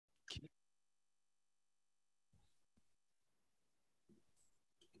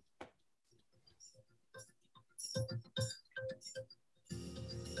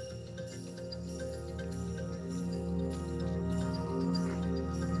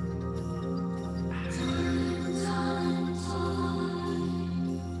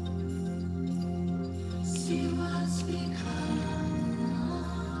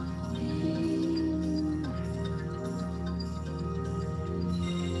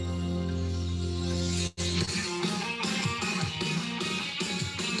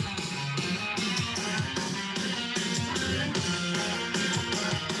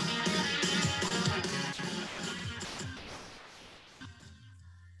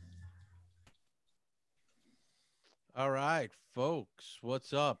All right, folks,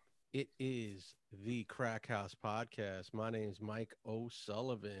 what's up? It is the Crack House Podcast. My name is Mike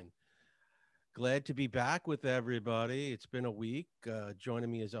O'Sullivan. Glad to be back with everybody. It's been a week. Joining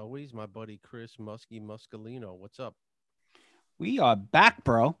me as always, my buddy Chris Muscalino. What's up? We are back,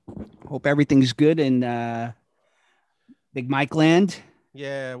 bro. Hope everything's good in Big Mike land.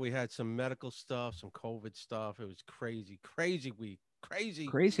 Yeah, we had some medical stuff, some COVID stuff. It was crazy, crazy week. Crazy,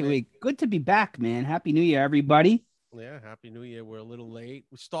 Crazy man. week. Good to be back, man. Happy New Year, everybody. Yeah, Happy New Year. We're a little late.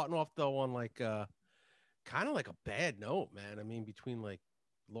 We're starting off though on kind of like a bad note, man. I mean, between like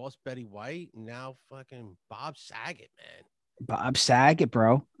lost Betty White and now fucking Bob Saget, man. Bob Saget,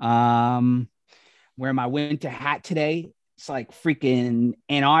 bro. Wearing my winter hat today. It's like freaking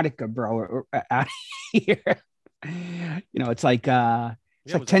Antarctica, bro. Out here. It's Yeah, it like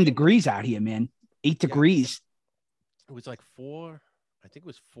was like 10 degrees out here, man. 8 yeah, degrees. it was like four. I think it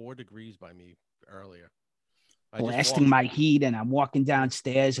was 4 degrees by me earlier. I just Blasting walked. my heat, and I'm walking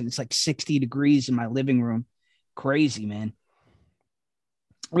downstairs, and it's like 60 degrees in my living room. Crazy, man.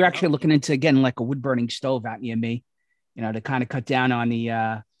 We're Yep. actually looking into getting like a wood burning stove out near me, to kind of cut down on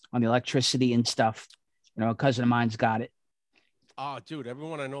the electricity and stuff. A cousin of mine's got it. Oh, dude,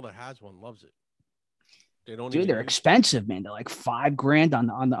 everyone I know that has one loves it. They don't Dude, even they're use expensive, man. They're like 5 grand on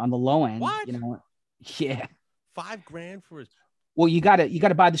the low end. what? Yeah. 5 grand for his. Well, you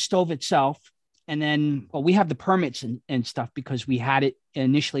gotta buy the stove itself, and then we have the permits and stuff because we had it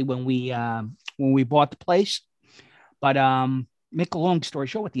initially when we bought the place. But make a long story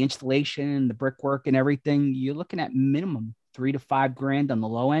short, with the installation, the brickwork, and everything, you're looking at minimum 3 to 5 grand on the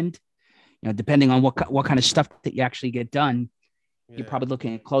low end. Depending on what kind of stuff that you actually get done, you're Yeah. probably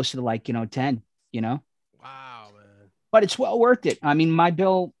looking at closer to like 10. You know, Wow, man. but it's well worth it. I mean, my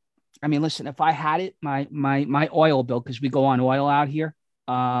bill. I mean, listen, if I had it, my oil bill, because we go on oil out here,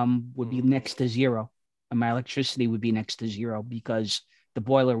 would be Mhm. next to zero, and my electricity would be next to zero because the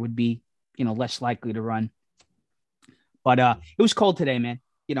boiler would be less likely to run. But it was cold today, man.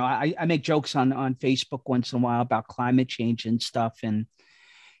 I make jokes on Facebook once in a while about climate change and stuff, and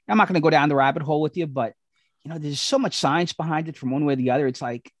I'm not going to go down the rabbit hole with you, but there's so much science behind it from one way or the other. It's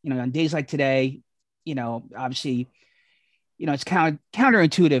like on days like today, obviously, it's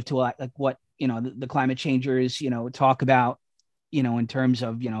counterintuitive to like what the climate changers talk about, in terms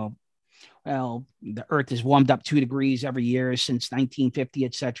of well, the Earth has warmed up 2 degrees every year since 1950,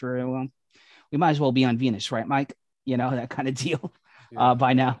 etc. Well, we might as well be on Venus, right, Mike? That kind of deal Yeah.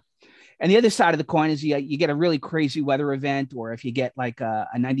 by now. And the other side of the coin is you get a really crazy weather event, or if you get like a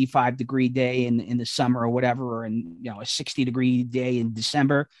 95-degree day in the summer or whatever, or a 60-degree day in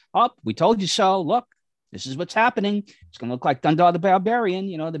December. Oh, we told you so. Look, this is what's happening. It's going to look like Dundar the Barbarian,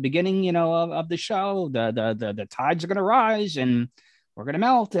 the beginning, of the show. The tides are going to rise and we're going to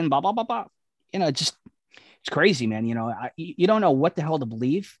melt and blah, blah, blah, blah. It's crazy, man. You don't know what the hell to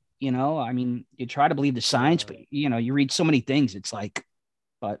believe. I mean, you try to believe the science, Yeah. but you read so many things. It's like,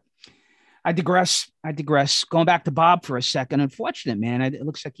 but I digress. I digress. Going back to Bob for a second. Unfortunate, man. It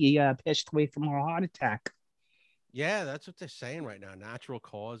looks like he passed away from a heart attack. Yeah, that's what they're saying right now. Natural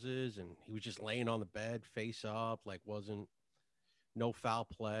causes, and he was just laying on the bed, face up, like wasn't no foul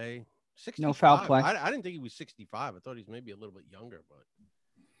play. No foul 65. play. I didn't think he was 65. I thought he was maybe a little bit younger, but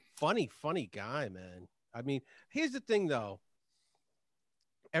funny guy, man. I mean, here's the thing though.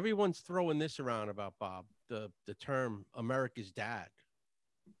 Everyone's throwing this around about Bob, the term America's dad.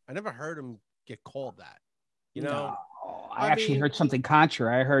 I never heard him get called that. You know? No, I I actually mean, heard something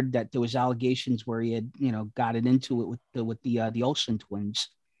contrary. I heard that there was allegations where he had, gotten into it with the Olsen twins.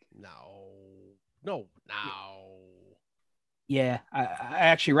 no. No, no. Yeah, I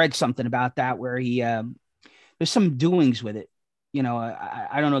actually read something about that where he there's some doings with it.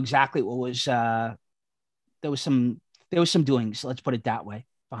 I don't know exactly what was. There was some there was some doings. Let's put it that way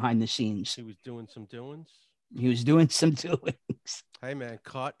behind the scenes. He was doing some doings. He was doing some doings. Hey man,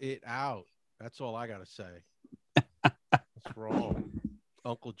 cut it out. That's all I gotta say. What's wrong?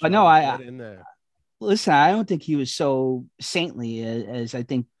 Uncle But no, Joe, I get in there. listen. I don't think he was so saintly as I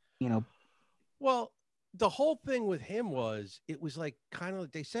think. Well, the whole thing with him was it was like kind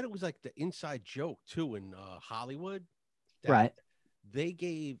of they said it was like the inside joke too in Hollywood that Right. they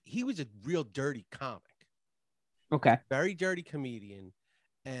gave he was a real dirty comic, Okay. very dirty comedian,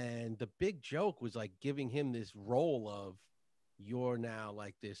 and the big joke was like giving him this role of you're now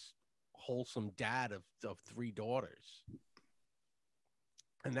like this wholesome dad of three daughters,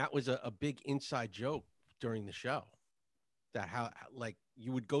 and that was a big inside joke during the show that how like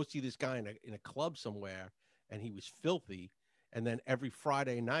you would go see this guy in a club somewhere and he was filthy, and then every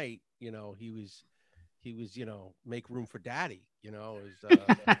Friday night he was make room for daddy, is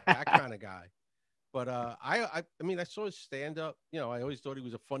that kind of guy. But I mean, I saw his stand up. You know, I always thought he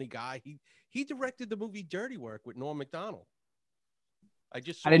was a funny guy. He directed the movie Dirty Work with Norm Macdonald. I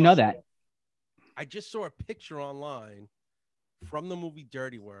just I didn't saw know that. I just saw a picture online from the movie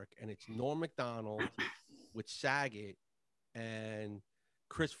Dirty Work, and it's Norm Macdonald with Saget, and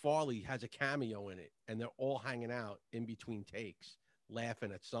Chris Farley has a cameo in it, and they're all hanging out in between takes,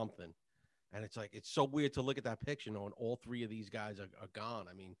 laughing at something. And it's like, it's so weird to look at that picture knowing all three of these guys are gone.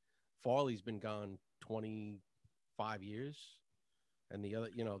 I mean, Farley's been gone 25 years, and Yeah.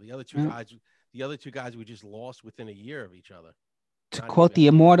 the other two guys we just lost within a year of each other. To Not quote even. the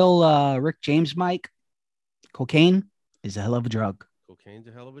immortal Rick James, Mike, cocaine is a hell of a drug. Cocaine's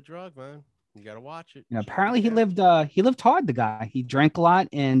a hell of a drug, man. You got to watch it. You know, Shut it apparently down. he lived hard. The guy, he drank a lot,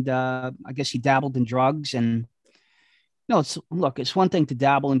 and I guess he dabbled in drugs. And no, it's one thing to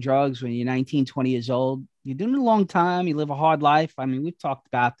dabble in drugs when you're 19, 20 years old. You're doing it a long time. You live a hard life. I mean, we've talked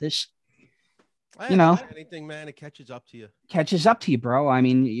about this. Yeah, You it's know, like anything, man. It catches up to you. catches up to you, bro. I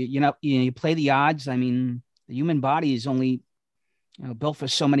mean, you play the odds. I mean, the human body is only built for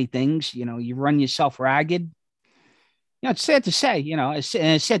so many things. You know, you run yourself ragged. You know, it's sad to say. You know, it's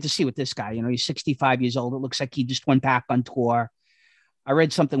sad to see with this guy. You know, he's 65 years old. It looks like he just went back on tour. I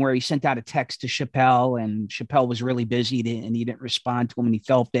read something where he sent out a text to Chappelle, and Chappelle was really busy and he didn't respond to him, and he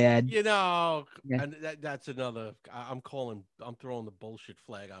felt bad. You know, Yeah. and that's another. I'm throwing the bullshit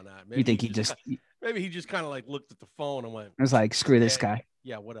flag on that. You think he just Maybe he just kind of like looked at the phone and went, was like, screw this yeah, guy.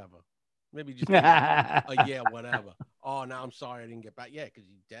 yeah, whatever. Maybe he just gave a yeah, whatever. Oh, now I'm sorry I didn't get back. Yeah, because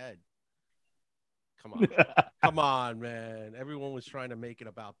he's dead. Come on. Come on, man. Everyone was trying to make it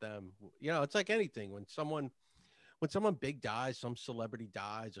about them. You know, it's like anything. When someone big dies, some celebrity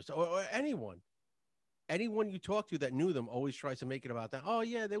dies, or anyone you talk to that knew them always tries to make it about that. Oh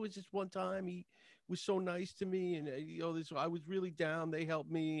yeah, there was this one time he was so nice to me, and this I was really down. They helped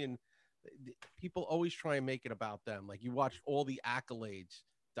me, and people always try and make it about them. Like you watched all the accolades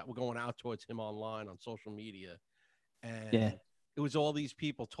that were going out towards him online on social media, Yeah. and it was all these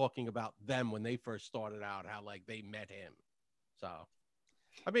people talking about them when they first started out, how like they met him. So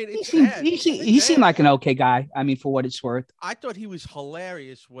I mean, He it's seemed sad. he seemed, It's he seemed sad. like an okay guy. I mean, for what it's worth. I thought he was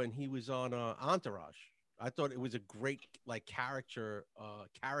hilarious when he was on Entourage. I thought it was a great like character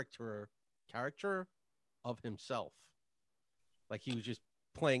of himself. Like he was just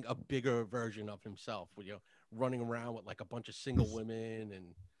playing a bigger version of himself, running around with like a bunch of single women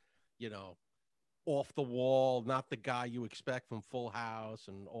and you know, off the wall, not the guy you expect from Full House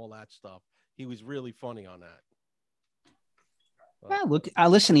and all that stuff. He was really funny on that. But, Yeah, look,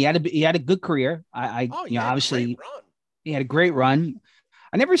 listen, he had a good career. oh yeah, great Obviously run. he had a great run.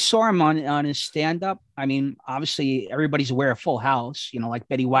 I never saw him on his stand up. I mean, obviously everybody's aware of Full House. You know, like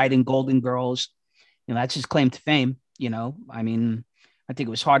Betty Oh White yeah. and Golden Girls. You know, that's his claim to fame. You know, I mean, I think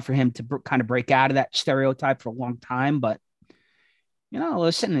it was hard for him to kind of break out of that stereotype for a long time. But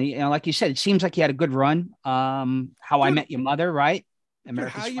listen, like you said, it seems like he had a good run. How I Dude, Met Your Mother, right? how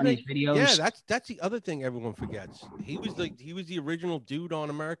America's you make Funniest yeah, Videos. that's the other thing everyone forgets. He was the original dude on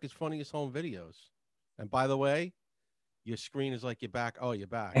America's Funniest Home Videos. And by the way, your screen is like you're back. Oh, you're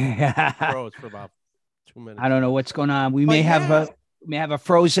back. You I froze for about 2 minutes. don't know what's going on. But yeah, We may have a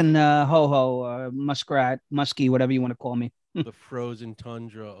frozen ho ho, muskrat, muskie, whatever you want to call me. the frozen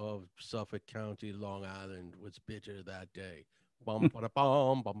tundra of Suffolk County, Long Island was bitter that day. Bum ba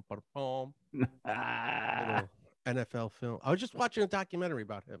bum ba bum. Ah, Little NFL film. I was just watching a documentary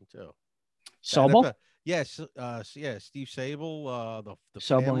about him too. The Sobel, NFL. Yes, yeah, Steve Sable, the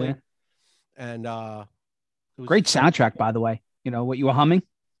Sobel, yeah. family, and it was Great soundtrack, by the way. You know what you were humming?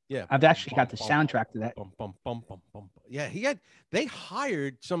 yeah. I've Bum, actually got bum, the bum, soundtrack to that. bum, bum, bum, bum, bum. Yeah, they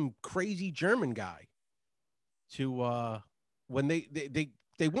hired some crazy German guy to when they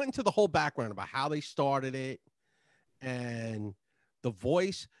went into the whole background about how they started it and the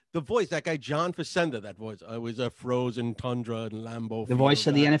voice that guy John Facenda, that voice, it was a frozen tundra and Lambeau The Field voice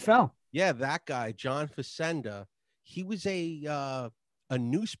of the guy. NFL. Yeah, that guy John Facenda, he was a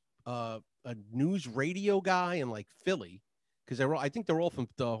news a news radio guy in like Philly, because I think they're all from,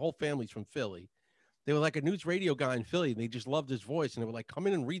 the whole family's from Philly. They were like a news radio guy in Philly, and they just loved his voice, and they were like, come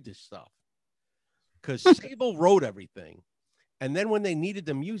in and read this stuff, because Sable wrote everything. And then when they needed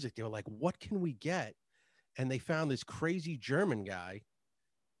the music, they were like, what can we get? And they found this crazy German guy,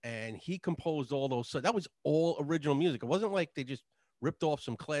 and he composed all those. So that was all original music. It wasn't like they just ripped off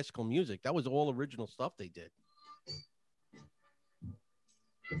some classical music. That was all original stuff they did.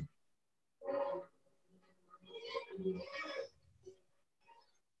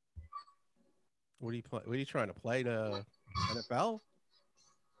 What are you play? What are you trying to play, the NFL?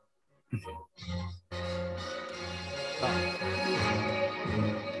 Oh.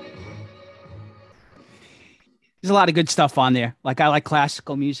 There's a lot of good stuff on there. Like I like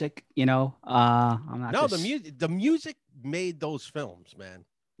classical music, I'm not No, this. the music made those films, man.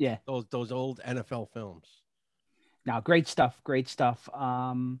 Yeah. Those old NFL films. No, great stuff. Great stuff.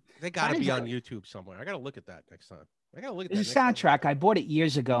 They got to Trying be to on YouTube somewhere. I got to look at that next time. I got to look at There's that a next time. soundtrack. I bought it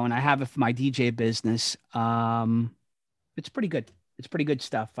years ago and I have it for my DJ business. It's pretty good. It's pretty good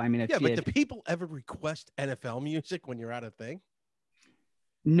stuff. I mean, Yeah, if but you do people ever request NFL music when you're at a thing?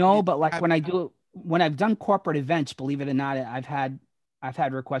 no, You but like have when I've done corporate events, believe it or not, I've had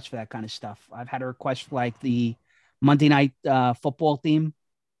requests for that kind of stuff. I've had a request for like the Monday night football theme.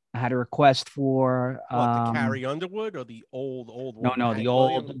 I had a request for what, the Carrie Underwood or the old no, one, no, Hank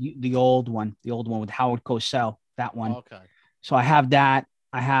Williams? the old one with Howard Cosell, that one. Okay. So I have that.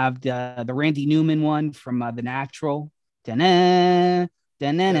 I have the Randy Newman one from The Natural. Da-na,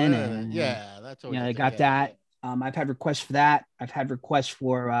 da-na-na-na. Yeah, that's always a I thing. got Yeah. that. I've had requests for that. I've had requests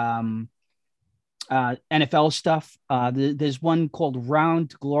for NFL stuff. There's one called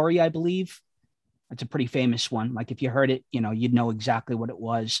Round Glory, I believe. It's a pretty famous one. Like if you heard it, you'd know exactly what it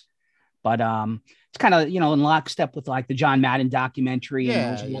was. But it's kind of in lockstep with like the John Madden documentary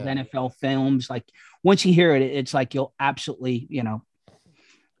and those Yeah, old yeah. NFL films. Like once you hear it, it's like you'll absolutely.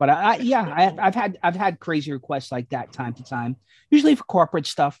 But I've had crazy requests like that time to time. Usually for corporate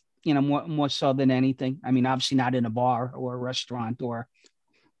stuff. More so than anything. I mean, obviously not in a bar or a restaurant or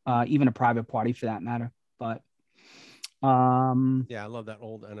even a private party for that matter. But Yeah, I love that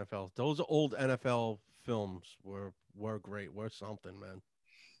old NFL. Those old NFL films were great. Were something, man.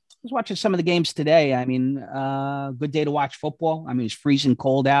 was watching some of the games today. I mean, good day to watch football. I mean, it's freezing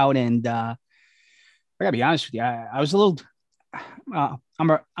cold out, and I gotta be honest with you, I was a little.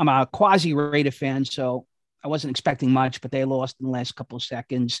 I'm a quasi Raider fan, so I wasn't expecting much, but they lost in the last couple of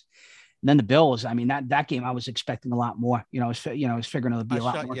seconds. And then the Bills. I mean, that game I was expecting a lot more. I was figuring it would be I a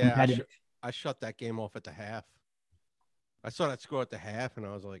lot shut more yeah, competitive. I shut that game off at the half. I saw that score at the half, and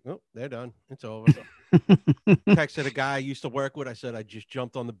I was like, "Oh, they're done. It's over." Texted a guy I used to work with. I said I just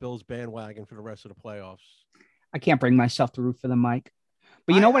jumped on the Bills bandwagon for the rest of the playoffs. I can't bring myself to root for them, Mike.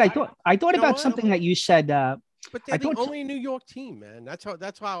 But you know what I I thought? I thought you know about what? something that you said. But they're I the thought, only New York team, man. That's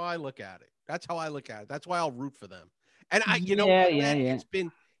how I look at it. That's how I look at it. That's why I'll root for them. And you know yeah, what, yeah, man? yeah.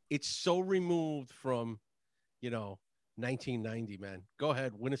 It's so removed from, you know, 1990, man. Go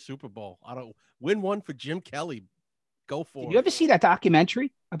ahead, win a Super Bowl. I don't win one for Jim Kelly. Go Did for you it. ever see that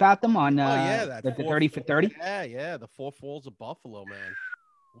documentary about them on Oh yeah, that the four. 30 for 30? Yeah, the Four Falls of Buffalo, man.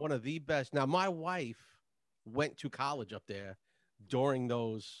 One of the best. Now, my wife went to college up there during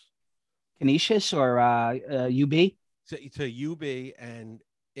those Canisius or UB? to UB, and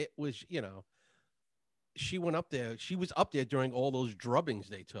it was, she went up there. She was up there during all those drubbings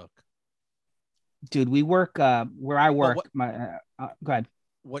they took. Dude, we work where I But what work. Go ahead.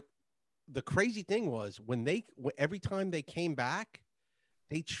 what the crazy thing was when every time they came back,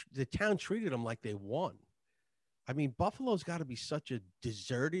 the town treated them like they won. I mean, Buffalo's got to be such a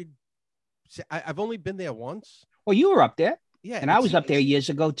deserted. I've only been there once. Well, you were up there, Yeah, and I was up there years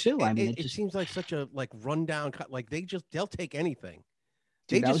ago too. I mean, it seems like such a like rundown. Like they'll take anything.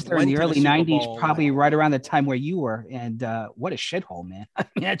 They dude, I was just there in went the to the early Super '90s, Bowl. probably right around the time where you were, and what a shithole, man. I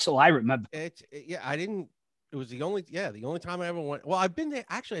mean, that's all I remember. Yeah, I didn't. It was the only time I ever went. Well, I've been there.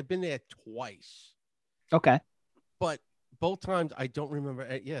 Actually, I've been there twice, Okay. but both times I don't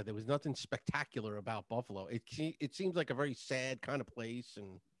remember. Yeah, there was nothing spectacular about Buffalo. It seems like a very sad kind of place,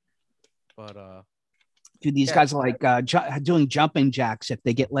 but Dude, these yeah, guys are like doing jumping jacks if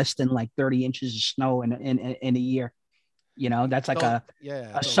they get less than like 30 inches of snow in a year. That's like a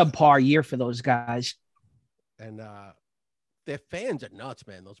those subpar year for those guys. and their fans are nuts,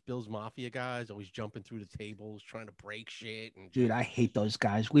 man. Those Bills Mafia guys always jumping through the tables, trying to break shit, and Dude, just I hate those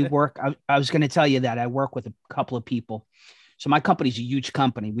guys. I was going to tell you that I work with a couple of people. So my company's a huge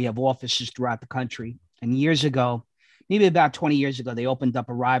company. We have offices throughout the country. And years ago, maybe about 20 years ago, they opened up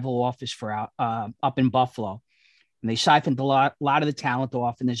a rival office for up in Buffalo. And they siphoned a lot of the talent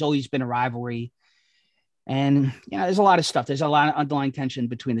off. And there's always been a rivalry. And there's a lot of stuff. There's a lot of underlying tension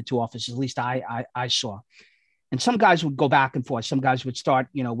between the two offices. At least I saw. And some guys would go back and forth. Some guys would start,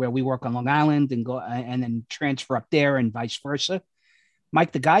 where we work on Long Island and go and then transfer up there and vice versa.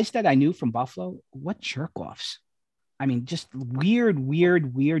 Mike, the guys that I knew from Buffalo, what jerk offs. I mean, just weird,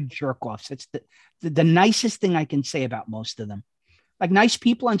 weird, weird jerk offs. It's the nicest thing I can say about most of them. Like nice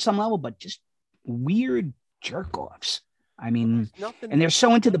people on some level, but just weird jerk offs. I mean, there's nothing. and they're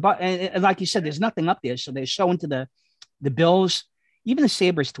so into and like you said, there's nothing up there. So they're so into the Bills, even the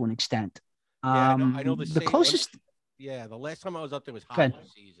Sabres to an extent. Yeah, I know the The same. closest, Yeah, the last time I was up there was good, hockey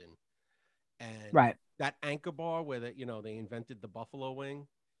season, and right. that Anchor Bar where they invented the buffalo wing.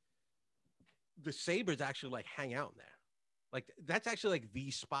 the Sabres actually like hang out in there. Like that's actually like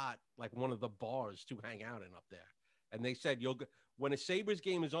the spot, like one of the bars to hang out in up there. And they said you'll go when a Sabres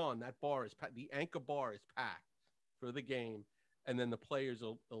game is on, that bar is the anchor bar is packed for the game, and then the players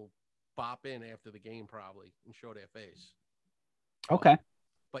will bop in after the game probably and show their face. Okay.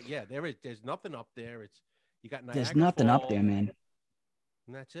 But yeah, there's nothing up there. It's you got There's Niagara nothing up Falls, there, man.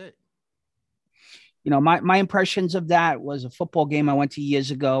 and that's it. My impressions of that was a football game I went to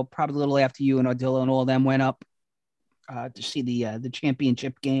years ago, probably a little after you and Odillo and all of them went up to see the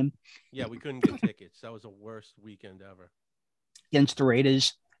championship game. Yeah, we couldn't get tickets. That was the worst weekend ever Against the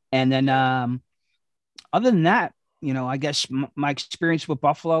Raiders. And then other than that, I guess my experience with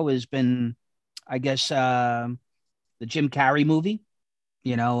Buffalo has been, I guess, the Jim Carrey movie,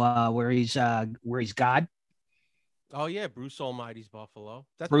 where he's God. Oh yeah, Bruce Almighty's Buffalo.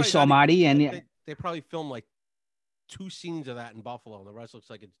 That's Bruce Almighty, and they probably filmed like 2 scenes of that in Buffalo, and the rest looks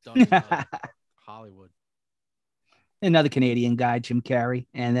like it's done in Hollywood. Another Canadian guy, Jim Carrey,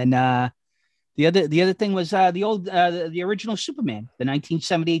 and then the other thing was the original Superman, the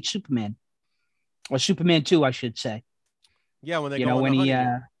 1978 Superman, or Superman 2, I should say. Yeah, when they go on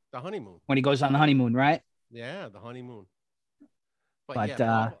the honeymoon. When he goes on the honeymoon, right? Yeah, the honeymoon. But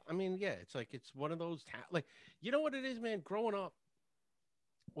yeah, I mean, yeah, it's one of those like you know what it is, man. Growing up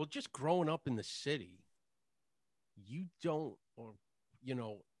in the city, you don't, or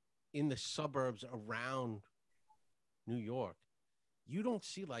in the suburbs around New York, you don't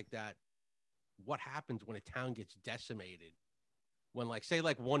see like that. What happens when a town gets decimated? When like say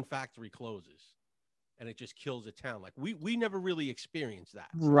like one factory closes, and it just kills a town. Like we never really experienced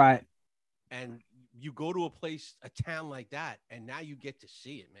that, right? And you go to a town like that, and now you get to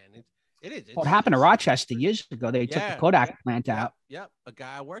see it, man. It is. What happened to Rochester years ago? They took the Kodak plant out. Yep. A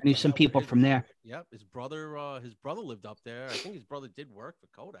guy worked. I knew some people from there. Yep. His brother lived up there. I think his brother did work for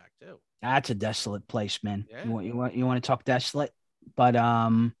Kodak too. That's a desolate place, man. Yeah. You want to talk desolate? But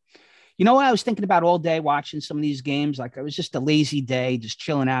you know what I was thinking about all day watching some of these games? Like it was just a lazy day, just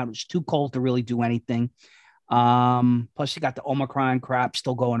chilling out. It was too cold to really do anything. Plus you got the Omicron crap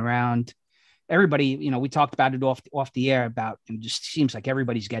still going around. Everybody, we talked about it off the air about it just seems like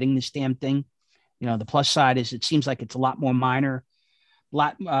everybody's getting this damn thing. The plus side is it seems like it's a lot more minor,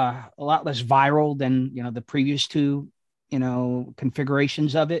 a lot less viral than, the previous two,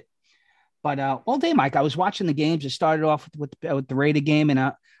 configurations of it. But all day, Mike, I was watching the games. It started off with the Raider game. And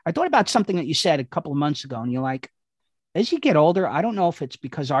I thought about something that you said a couple of months ago. And you're like, as you get older, I don't know if it's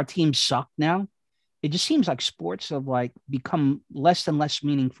because our teams suck now. It just seems like sports have like become less and less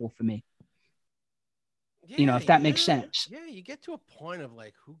meaningful for me. Yeah, if that makes sense. Yeah, you get to a point of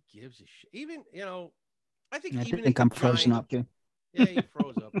like, who gives a shit? Even, I think I even think if I'm frozen up too. Yeah, you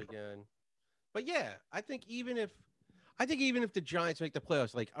froze up again. But yeah, I think even if the Giants make the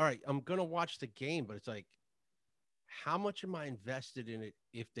playoffs, like, all right, I'm gonna watch the game, but it's like, how much am I invested in it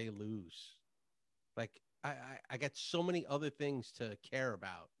if they lose? Like, I got so many other things to care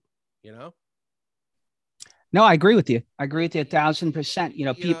about, No, I agree with you. I agree with you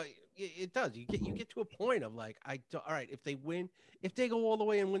 1,000%. It does. You get to a point of like, all right, if they win, if they go all the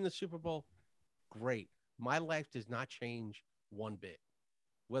way and win the Super Bowl, great. My life does not change one bit.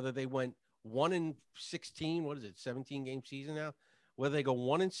 Whether they went 1-16, what is it, 17 game season now? Whether they go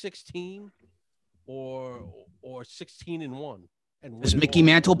 1-16 or 16-1, and does Mickey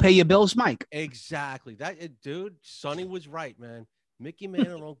Mantle pay your bills, Mike? Exactly. Dude, Sonny was right, man. Mickey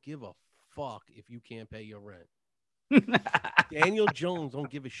Mantle don't give a fuck if you can't pay your rent. Daniel Jones don't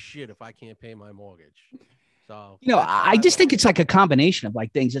give a shit if I can't pay my mortgage. So I just think it's like a combination of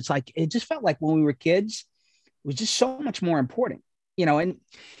like things. It's like it just felt like when we were kids, it was just so much more important. And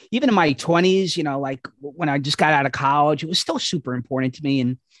even in my 20s, like when I just got out of college, it was still super important to me.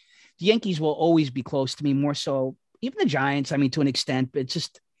 And the Yankees will always be close to me, more so even the Giants. I mean, to an extent, but it's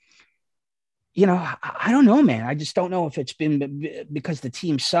just, I don't know, man. I just don't know if it's been because the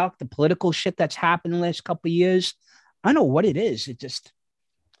team sucked, the political shit that's happened the last couple of years. I don't know what it is. It just,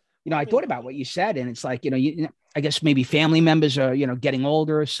 I thought about what you said, and it's like, I guess maybe family members are, getting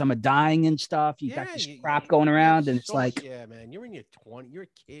older. Some are dying and stuff. You got this crap going around, and it's like, yeah, man, you're in your 20s. You're a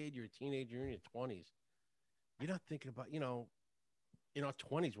kid. You're a teenager. You're in your 20s. You're not thinking about, in our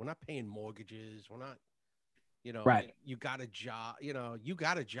 20s, we're not paying mortgages. We're not, right. You got a job. You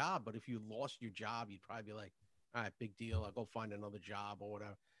got a job, but if you lost your job, you'd probably be like, all right, big deal. I'll go find another job or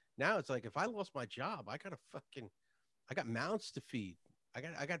whatever. Now it's like, if I lost my job, I got mouths to feed.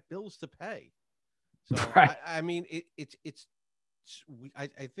 I got bills to pay. So right. I mean, I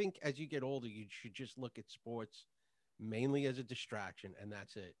think as you get older, you should just look at sports mainly as a distraction, and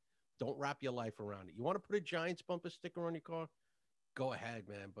that's it. Don't wrap your life around it. You want to put a Giants bumper sticker on your car? Go ahead,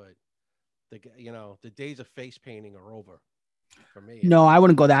 man. But The days of face painting are over for me No, I anyway.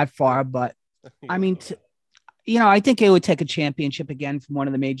 wouldn't go that far, but you I mean, know. I think it would take a championship again from one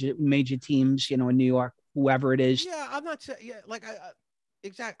of the major teams, in New York, whoever it is. Yeah, I'm not saying. Yeah, like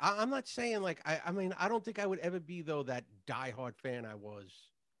exactly. I'm not saying like I mean I don't think I would ever be though that diehard fan I was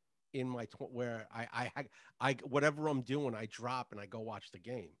in my where I whatever I'm doing I drop and I go watch the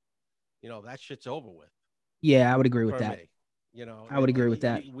game. That shit's over with Yeah, I would agree with for that. me. I would agree with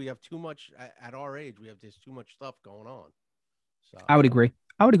that. We have too much at our age. We have there's too much stuff going on. So I would agree.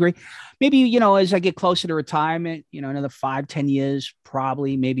 I would agree. Maybe, as I get closer to retirement, another 5, 10 years,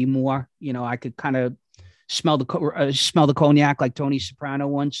 probably, maybe more, I could kind of smell the cognac like Tony Soprano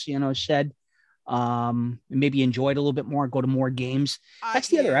once, said. Maybe enjoy it a little bit more, go to more games. That's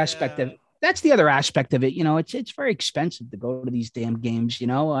the other aspect yeah. of it. That's the other aspect of it. It's very expensive to go to these damn games.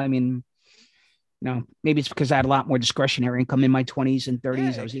 I mean, maybe it's because I had a lot more discretionary income in my 20s and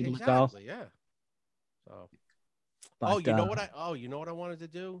 30s. I was able to go. Exactly. Yeah. So But you know what I wanted to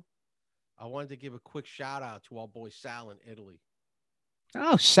do? I wanted to give a quick shout out to our boy Sal in Italy.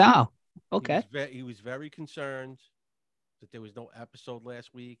 oh, Sal. Okay. He was very concerned that there was no episode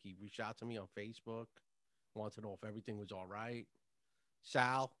last week. He reached out to me on Facebook, wanted to know if everything was all right.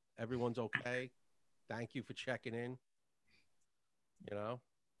 Sal, everyone's okay. Thank you for checking in. You know,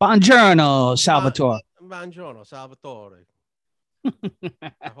 Buongiorno, Salvatore. Buongiorno, Salvatore.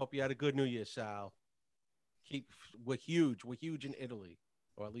 I hope you had a good New Year, Sal. We're huge. We're huge in Italy,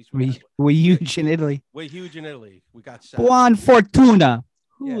 or at least we're huge in Italy. We're huge in Italy. We got Sal. Buon fortuna.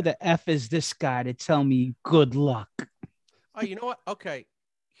 Who Yeah. the F is this guy to tell me good luck? Oh, you know what? Okay.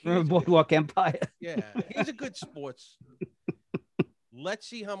 Remember Boardwalk Empire? Yeah. He's a good sports. Let's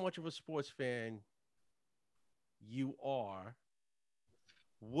see how much of a sports fan you are.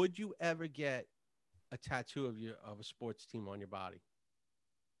 Would you ever get a tattoo of a sports team on your body?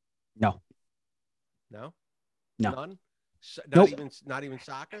 No. No? No. None? Nope. Not even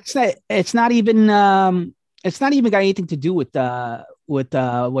soccer? It's not even got anything to do with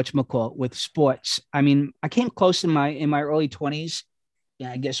whatchamacallit, with sports. I mean, I came close in my early 20s.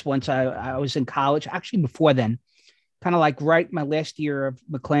 Yeah, I guess once I was in college, actually before then, kind of like right my last year of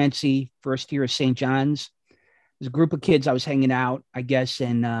McClancy, first year of St. John's. There's a group of kids I was hanging out, I guess,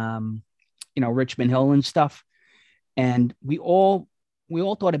 in Richmond Hill and stuff. And we all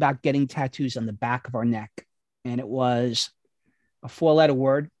thought about getting tattoos on the back of our neck. And it was a 4-letter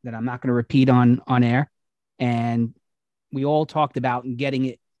word that I'm not going to repeat on air. And we all talked about getting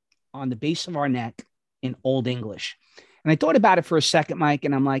it on the base of our neck in Old English. And I thought about it for a second, Mike,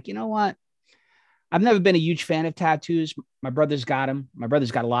 and I'm like, you know what? I've never been a huge fan of tattoos. My brother's got them. My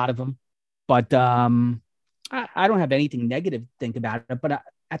brother's got a lot of them. But I don't have anything negative to think about it. But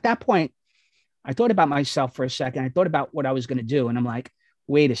at that point, I thought about myself for a second. I thought about what I was going to do. And I'm like,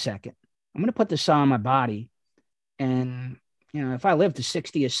 wait a second. I'm going to put this on my body. And, if I live to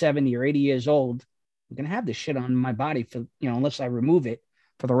 60 or 70 or 80 years old, I'm going to have this shit on my body for, unless I remove it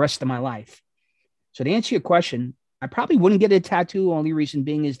for the rest of my life. So to answer your question, I probably wouldn't get a tattoo. Only reason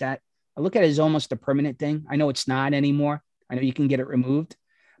being is that I look at it as almost a permanent thing. I know it's not anymore. I know you can get it removed.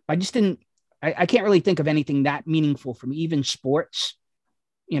 But I can't really think of anything that meaningful from even sports,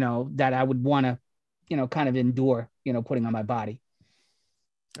 that I would want to, kind of endure, putting on my body.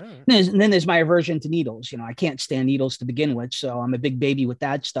 Right. And then there's my aversion to needles. I can't stand needles to begin with. So I'm a big baby with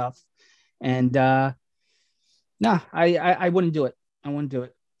that stuff. And no, I wouldn't do it. I wouldn't do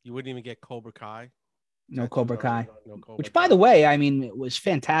it. You wouldn't even get Cobra Kai? No Cobra Kai. No Cobra Which, by the way, I mean, it was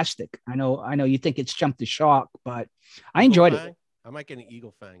fantastic. I know you think it's jumped the shark, but I enjoyed it. I might get an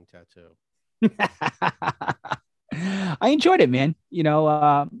Eagle Fang tattoo. I enjoyed it, man.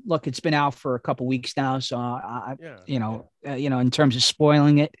 Look, it's been out for a couple weeks now, so in terms of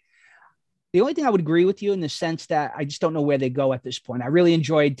spoiling it, the only thing I would agree with you in the sense that I just don't know where they go at this point. I really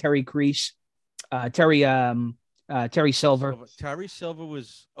enjoyed Terry Creese, Terry Silver. Terry Silver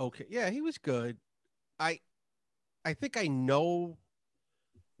was okay. Yeah, he was good. I think I know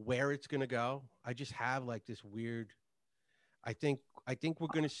where it's gonna go. I just have like this weird. I think we're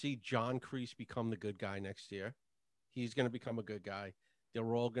gonna see John Kreese become the good guy next year. He's gonna become a good guy.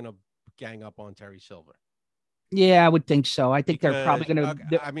 They're all gonna gang up on Terry Silver. Yeah, I would think so. I think they're probably gonna.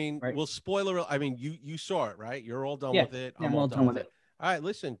 I mean, right. We'll spoiler. I mean, you saw it, right? You're all done with it. I'm all done with it. All right,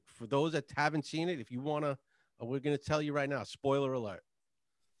 listen. For those that haven't seen it, if you wanna, we're gonna tell you right now. Spoiler alert.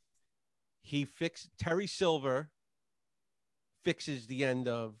 Terry Silver fixes the end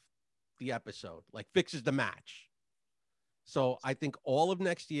of the episode, like fixes the match. So I think all of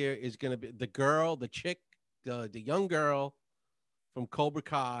next year is going to be the chick, the young girl from Cobra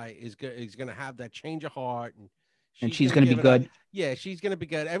Kai is going to have that change of heart, and and she's going to be good. Yeah, she's going to be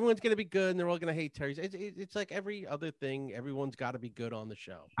good. Everyone's going to be good, and they're all going to hate Terry. It's like every other thing. Everyone's got to be good on the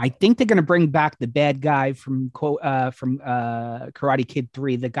show. I think they're going to bring back the bad guy from Karate Kid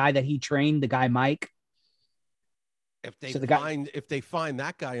 3, the guy that he trained, the guy Mike. If they find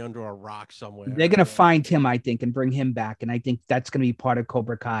that guy under a rock somewhere, they're going to find him, I think, and bring him back. And I think that's going to be part of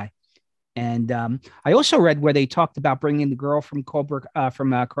Cobra Kai. And I also read where they talked about bringing the girl from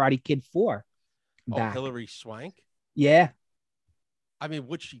Karate Kid 4 back. Hilary Swank. Yeah. I mean,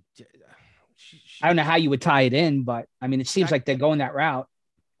 would she I don't know how you would tie it in, but I mean, it seems like they're going that route.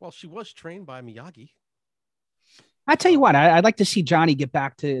 Well, she was trained by Miyagi. I tell you what, I'd like to see Johnny get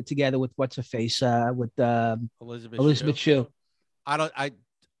back together with what's her face with Elizabeth Shue. I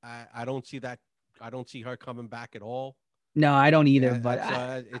don't see that. I don't see her coming back at all. No, I don't either. But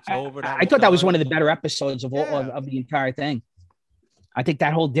it's over. I thought that was one of the better episodes of the entire thing. I think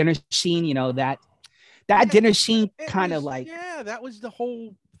that whole dinner scene, that dinner scene kind of like that was the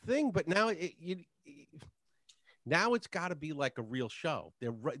whole thing. But now now it's got to be like a real show.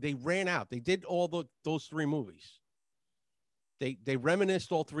 They ran out. They did all those 3 movies. They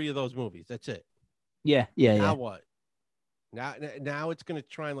reminisced all 3 of those movies. That's it. Yeah. Now what? Now it's going to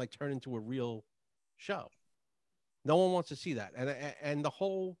try and like turn into a real show. No one wants to see that. And the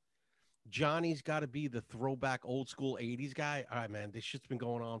whole Johnny's got to be the throwback old school 80s guy. All right, man, this shit's been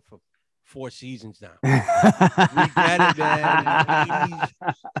going on for 4 seasons now. We get it, man.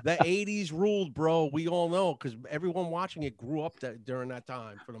 The 80s ruled, bro. We all know because everyone watching it grew up during that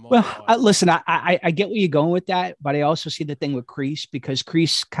time for the most part. Listen, I get where you're going with that, but I also see the thing with Kreese because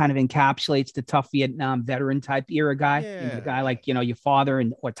Kreese kind of encapsulates the tough Vietnam veteran type era guy. Yeah. The guy like, your father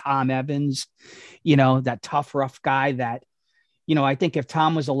or Tom Evans, that tough, rough guy that, I think if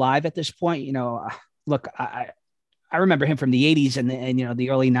Tom was alive at this point, look, I remember him from the 80s and the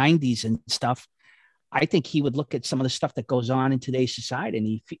early 90s and stuff. I think he would look at some of the stuff that goes on in today's society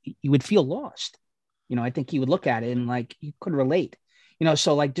and he would feel lost. I think he would look at it and like he couldn't relate.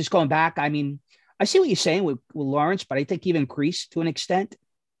 So like just going back, I mean, I see what you're saying with Lawrence, but I think even Kreese to an extent,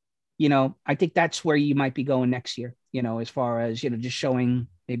 I think that's where you might be going next year, as far as, just showing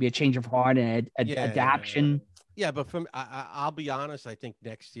maybe a change of heart and adaptation. Yeah, but I'll be honest, I think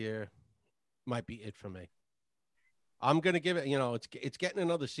next year might be it for me. I'm gonna give it. It's getting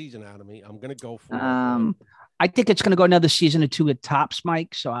another season out of me. I'm gonna go for it. I think it's gonna go another season or 2 at tops,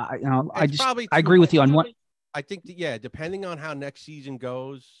 Mike. So I agree with you on what. I think depending on how next season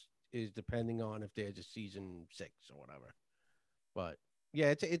goes is depending on if there's a season 6 or whatever. But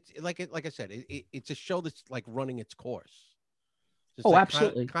yeah, it's like I said, it's a show that's like running its course.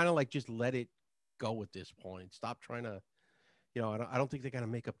 Absolutely. Kind of like just let it go at this point. Stop trying to, I don't think they got to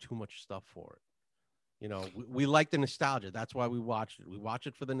make up too much stuff for it. We like the nostalgia. That's why we watched it. We watch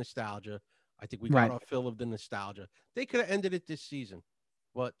it for the nostalgia. I think we got our fill of the nostalgia. They could have ended it this season,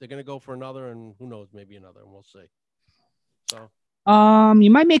 but they're going to go for another, and who knows, maybe another, and we'll see. So, I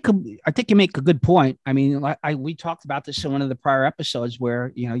think you make a good point. I mean, we talked about this in one of the prior episodes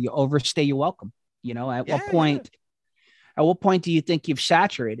where, you overstay your welcome. At what point do you think you've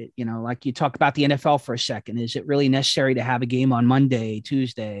saturated? Like you talk about the NFL for a second. Is it really necessary to have a game on Monday,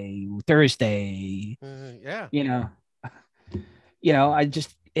 Tuesday, Thursday?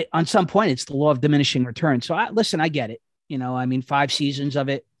 On some point, it's the law of diminishing returns. So I get it. 5 seasons of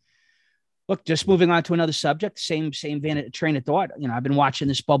it. Look, just moving on to another subject, same train of thought. I've been watching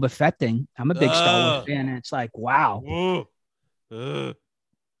this Boba Fett thing. I'm a big Star Wars fan, and it's like, wow.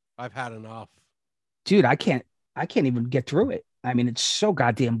 I've had enough. Dude, I can't even get through it. I mean, it's so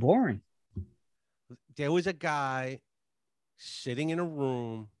goddamn boring. There was a guy sitting in a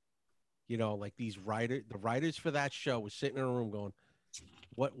room, like the writers for that show was sitting in a room going,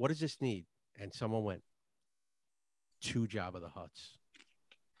 what does this need? And someone went, 2 Jabba the Hutts.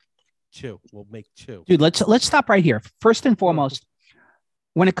 2. We'll make 2. Dude, let's stop right here. First and foremost,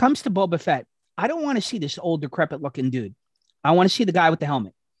 when it comes to Boba Fett, I don't want to see this old decrepit looking dude. I want to see the guy with the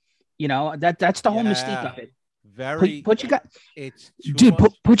helmet. That's the whole mystique of it.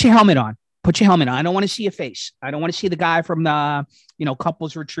 Put your helmet on. Put your helmet on. I don't want to see your face. I don't want to see the guy from the,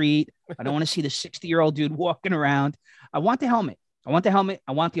 couples retreat. I don't want to see the 60-year-old dude walking around. I want the helmet. I want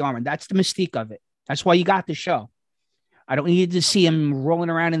the armor. That's the mystique of it. That's why you got the show. I don't need to see him rolling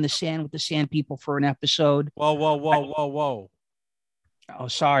around in the sand with the sand people for an episode. Whoa. Oh,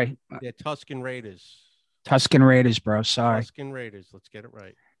 sorry. They're Tusken Raiders. Tusken Raiders, bro. Sorry. Tusken Raiders. Let's get it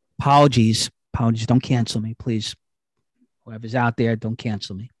right. Apologies. Don't cancel me, please. Whoever's out there, don't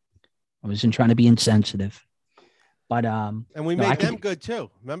cancel me. I wasn't trying to be insensitive. But and we made them good too.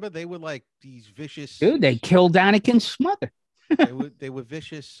 Remember, they were like these vicious dude. They killed Anakin's mother. They were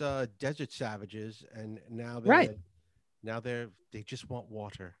vicious desert savages, and Right. they just want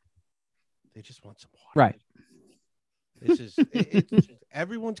water. They just want some water. Right. This is it's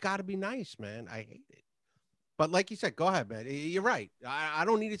everyone's got to be nice, man. I hate it. But like you said, go ahead, man. You're right. I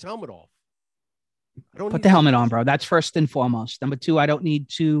don't need his helmet off. I don't Put need the his helmet helmet. on, bro. That's first and foremost. Number two, I don't need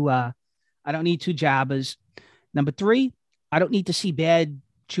two Jabbas. Number three, I don't need to see bad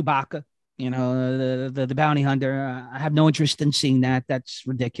Chewbacca. The bounty hunter. I have no interest in seeing that. That's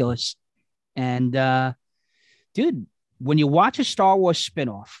ridiculous. And dude, when you watch a Star Wars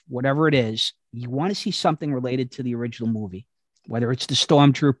spinoff, whatever it is, you want to see something related to the original movie, whether it's the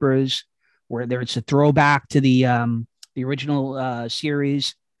Stormtroopers, whether it's a throwback to the original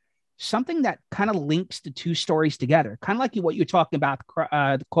series, something that kind of links the two stories together, kind of like what you're talking about,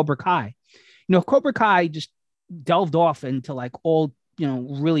 the Cobra Kai. If Cobra Kai just delved off into like all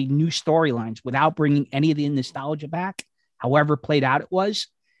really new storylines without bringing any of the nostalgia back, however played out it was,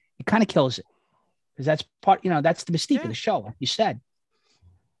 it kind of kills it because that's that's the mystique of the show, like you said.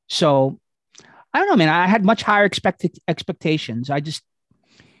 So I don't know, man. I had much higher expectations. I just,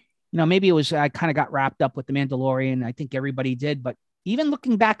 maybe it was I kind of got wrapped up with the Mandalorian. I think everybody did, but even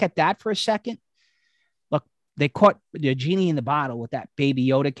looking back at that for a second, look, they caught the genie in the bottle with that Baby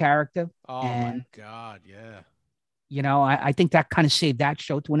Yoda character. Oh my God, yeah. I think that kind of saved that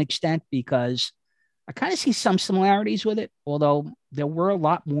show to an extent because I kind of see some similarities with it, although there were a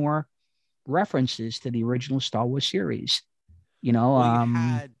lot more references to the original Star Wars series.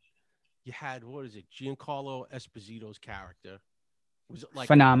 Well, you had what is it? Giancarlo Esposito's character was like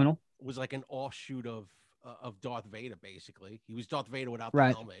phenomenal. Was like an offshoot of Darth Vader. Basically, he was Darth Vader without the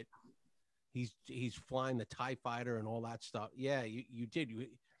Right. helmet. He's flying the TIE fighter and all that stuff. Yeah, you did.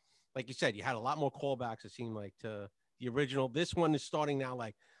 Like you said, you had a lot more callbacks. It seemed like to the original. This one is starting now.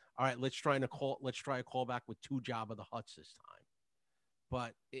 Like, all right, let's try a callback with two Jabba the Hutts this time.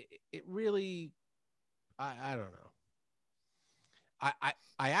 But it really, I don't know.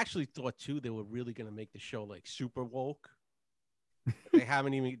 I actually thought too they were really going to make the show like super woke. They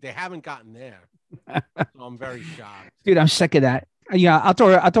haven't gotten there. So I'm very shocked. Dude, I'm sick of that. Yeah, I'll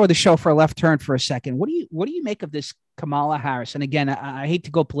throw the show for a left turn for a second. What do you make of this Kamala Harris? And again, I hate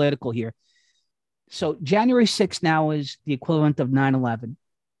to go political here. So January 6th now is the equivalent of 9/11.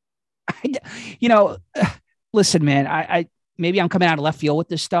 Listen, man, I maybe I'm coming out of left field with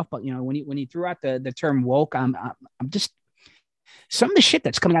this stuff, but when you threw out the term woke, I'm just some of the shit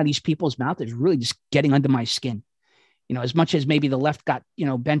that's coming out of these people's mouth is really just getting under my skin. As much as maybe the left got,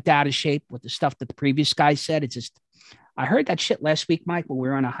 bent out of shape with the stuff that the previous guy said, it's just, I heard that shit last week, Mike, when we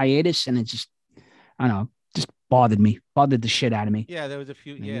were on a hiatus, and it just, I don't know, just bothered the shit out of me. Yeah, there was a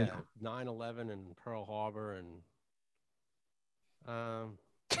few, 9/11 and Pearl Harbor and,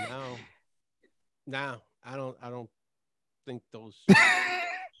 no, I don't think those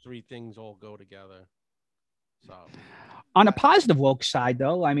three things all go together. So on a positive woke side,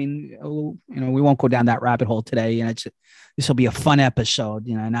 though, I mean, we won't go down that rabbit hole today. And this will be a fun episode,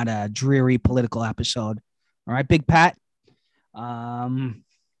 not a dreary political episode. All right, Big Pat. What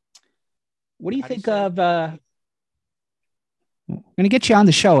do you think of? I'm going to get you on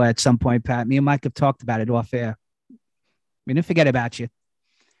the show at some point, Pat. Me and Mike have talked about it off air. We didn't forget about you.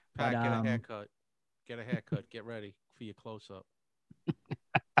 Pat, get a haircut. Get a haircut. Get ready for your close up.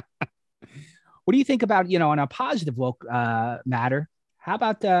 What do you think about, on a positive woke matter? How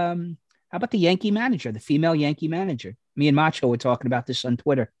about the Yankee manager, the female Yankee manager? Me and Macho were talking about this on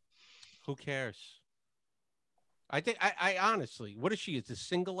Twitter. Who cares? I think I honestly, what is she? Is a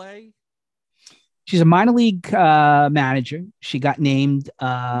single A? She's a minor league manager. She got named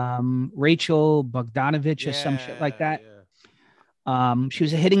Rachel Bogdanovich or some shit like that. Yeah. She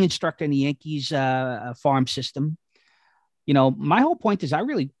was a hitting instructor in the Yankees farm system. My whole point is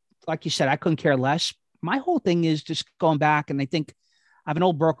like you said, I couldn't care less. My whole thing is just going back, and I think I have an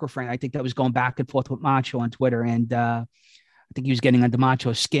old broker friend, I think that was going back and forth with Macho on Twitter, and I think he was getting under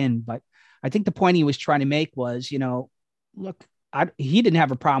Macho's skin. But I think the point he was trying to make was, look, he didn't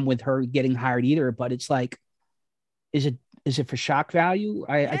have a problem with her getting hired either, but it's like, is it for shock value?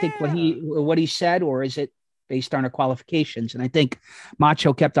 I think what he said, or is it based on her qualifications? And I think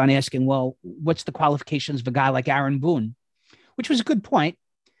Macho kept on asking, well, what's the qualifications of a guy like Aaron Boone? Which was a good point.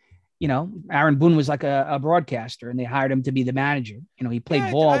 Aaron Boone was like a broadcaster, and they hired him to be the manager. He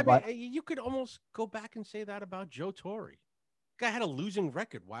played ball, but you could almost go back and say that about Joe Torre. Guy had a losing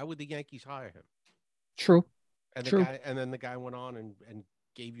record. Why would the Yankees hire him? True. And True. Then the guy went on and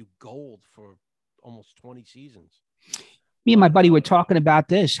gave you gold for almost 20 seasons. Me and my buddy were talking about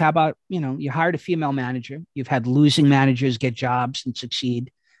this. How about, you hired a female manager. You've had losing managers get jobs and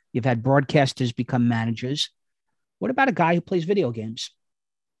succeed. You've had broadcasters become managers. What about a guy who plays video games?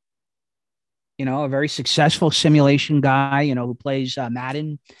 A very successful simulation guy, who plays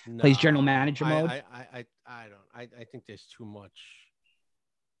Madden, plays general No, manager mode. I don't. I think there's too much.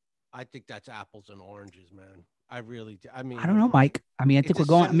 I think that's apples and oranges, man. I really do. I I don't mean, know, Mike. I mean, I it's think a we're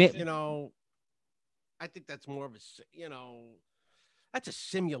going. I sim. mean, I think that's more of a that's a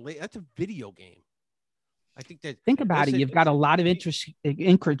simulate. That's a video game. I think that think about it. listen, You've got a lot of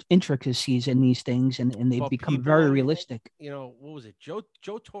intricacies in these things, and they've but become people very only, realistic. what was it? Joe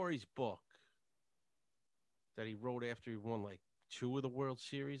Torre's book that he wrote after he won like two of the World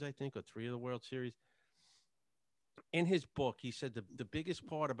Series, I think, or three of the World Series. In his book, he said the biggest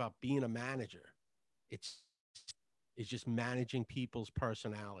part about being a manager, it's is just managing people's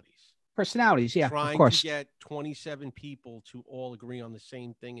personalities. Personalities, yeah, of Trying to course. get 27 people to all agree on the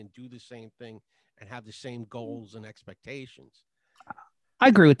same thing and do the same thing and have the same goals and expectations. I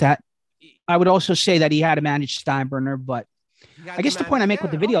agree with that. I would also say that he had to manage Steinbrenner, but He had I to guess the point manage, I make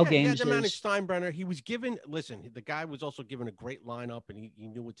with yeah, the oh video yeah, he had games to manage is Steinbrenner. He was given, listen, the guy was also given a great lineup and he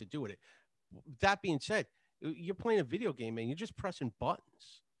knew what to do with it. That being said, you're playing a video game, man. You're just pressing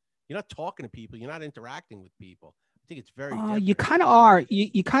buttons. You're not talking to people. You're not interacting with people. I think it's very you different. kind of are.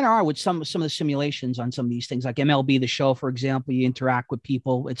 You kind of are with some of the simulations on some of these things, like MLB The Show, for example. You interact with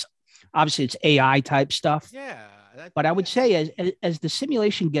people. It's obviously it's AI type stuff, Yeah. but I would say as the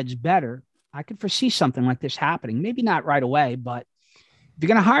simulation gets better, I could foresee something like this happening. Maybe not right away, but if you're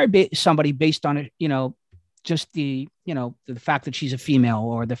going to hire somebody based on it, just the fact that she's a female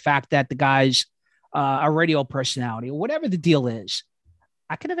or the fact that the guy's a radio personality or whatever the deal is,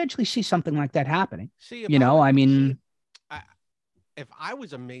 I can eventually see something like that happening. See, I mean, I, if I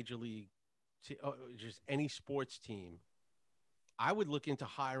was a major league, just any sports team, I would look into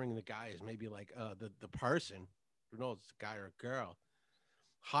hiring the guy as maybe like the person, who knows, it's a guy or a girl.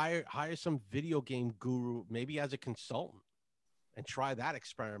 Hire some video game guru, maybe as a consultant, and try that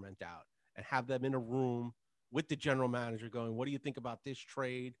experiment out, and have them in a room with the general manager, going, "What do you think about this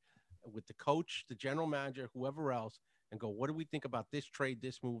trade?" With the coach, the general manager, whoever else, and go, "What do we think about this trade,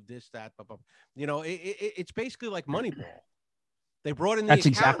 this move, this, that?" Blah, blah. It's basically like Moneyball. They brought in the that's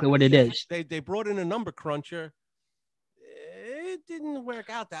exactly accountant. what it is. They brought in a number cruncher. It didn't work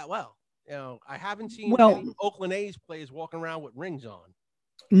out that well. I haven't seen Well, any Oakland A's players walking around with rings on.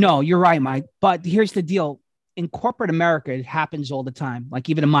 no, you're right, Mike. But here's the deal. In corporate America, it happens all the time. Like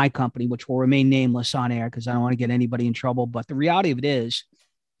even in my company, which will remain nameless on air because I don't want to get anybody in trouble. But the reality of it is,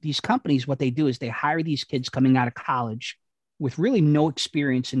 these companies, what they do is they hire these kids coming out of college with really no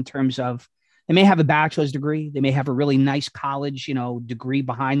experience in terms of they may have a bachelor's degree, they may have a really nice college, degree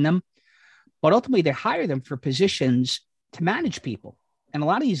behind them, but ultimately they hire them for positions to manage people. And a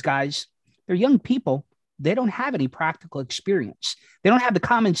lot of these guys, they're young people. They don't have any practical experience. They don't have the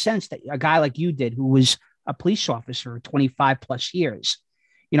common sense that a guy like you did, who was a police officer 25 plus years.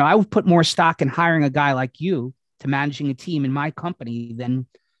 I would put more stock in hiring a guy like you to managing a team in my company than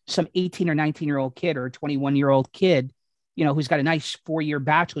some 18 or 19-year-old kid or 21-year-old kid, who's got a nice 4-year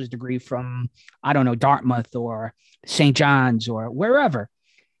bachelor's degree from, I don't know, Dartmouth or St. John's or wherever,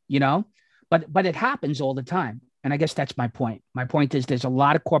 you know, but it happens all the time. And I guess that's my point. My point is there's a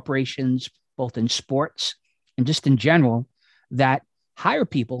lot of corporations, both in sports and just in general, that hire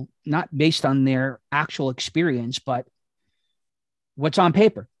people not based on their actual experience, but what's on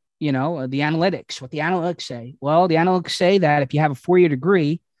paper, the analytics, what the analytics say. Well, the analytics say that if you have a 4-year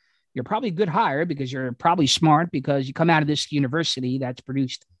degree, you're probably a good hire because you're probably smart because you come out of this university that's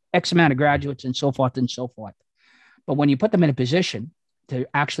produced X amount of graduates and so forth and so forth. But when you put them in a position to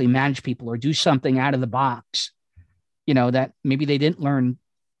actually manage people or do something out of the box, that maybe they didn't learn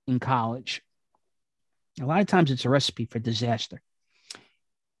in college, a lot of times it's a recipe for disaster.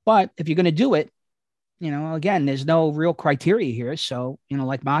 But if you're going to do it, again, there's no real criteria here. So,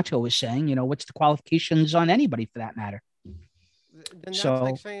 like Macho was saying, what's the qualifications on anybody for that matter? Then that's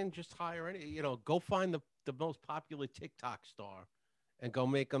like saying just hire any, go find the most popular TikTok star and go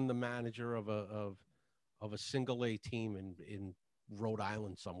make them the manager of a single A team in Rhode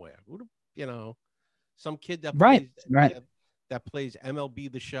Island somewhere. Some kid that right. that plays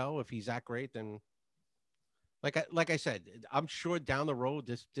MLB The Show. If he's that great, then like I said, I'm sure down the road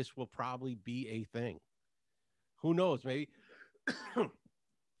this will probably be a thing. Who knows? Maybe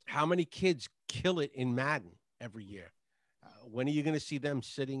how many kids kill it in Madden every year? When are you going to see them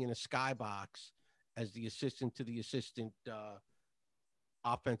sitting in a skybox as the assistant to the assistant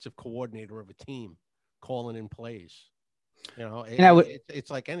offensive coordinator of a team, calling in plays?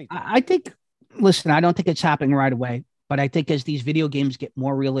 It's like anything. I think. Listen, I don't think it's happening right away, but I think as these video games get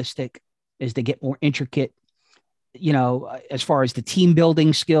more realistic, as they get more intricate, as far as the team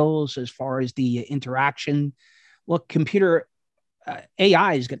building skills, as far as the interaction, look, computer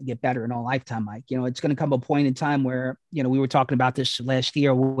AI is going to get better in our lifetime, Mike. It's going to come a point in time where, we were talking about this last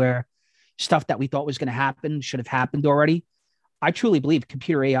year where stuff that we thought was going to happen should have happened already. I truly believe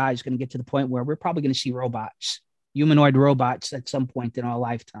computer AI is going to get to the point where we're probably going to see robots, humanoid robots at some point in our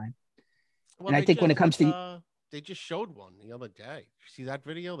lifetime. Well, And I think when it comes to, they just showed one the other day. See that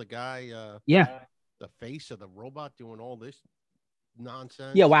video? The guy, yeah, the face of the robot doing all this yeah,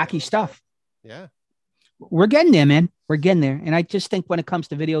 nonsense. wacky stuff. Yeah. We're getting there, man. We're getting there. And I just think when it comes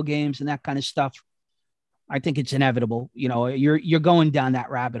to video games and that kind of stuff, I think it's inevitable. You're going down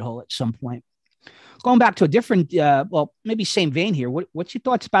that rabbit hole at some point. Going back to a different, maybe same vein here. What's your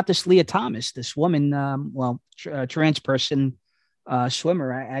thoughts about this Leah Thomas, this woman, trans person,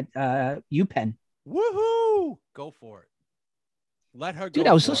 swimmer at UPenn? Woohoo! Go for it. Let her go. Dude,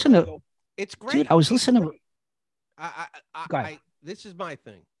 I was listening to. It's great. Dude, I was listening to. This is my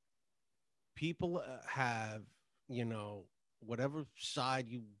thing. People have, whatever side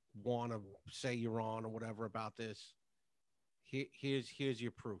you want to say you're on or whatever about this. Here's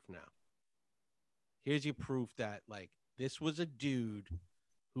your proof now. Here's your proof that like this was a dude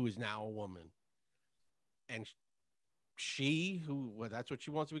who is now a woman, and that's what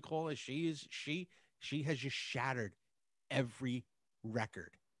she wants to be called. She has just shattered every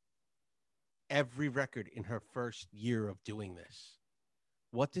record in her first year of doing this.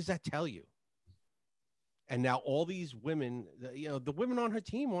 What does that tell you? And now all these women, the women on her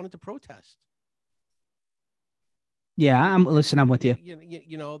team wanted to protest. Yeah, I'm with you.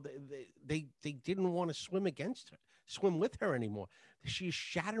 They didn't want to swim with her anymore. She is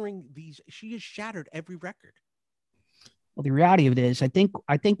shattered every record. Well, the reality of it is, I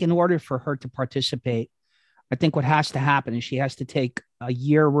think in order for her to participate, I think what has to happen is she has to take a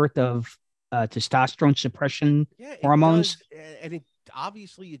year worth of testosterone suppression hormones. And it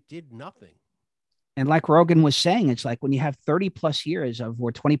did nothing. And like Rogan was saying, it's like when you have 30 plus years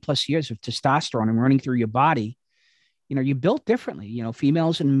or 20 plus years of testosterone and running through your body, you're built differently.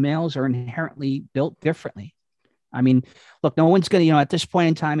 Females and males are inherently built differently. I mean, look, no one's going to, at this point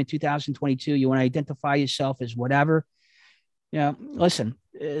in time in 2022, you want to identify yourself as whatever. Listen,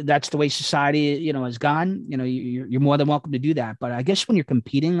 that's the way society, has gone. You're more than welcome to do that. But I guess when you're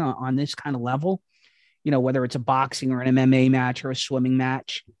competing on this kind of level, whether it's a boxing or an MMA match or a swimming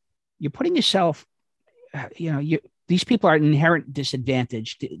match, you're putting yourself, these people are at an inherent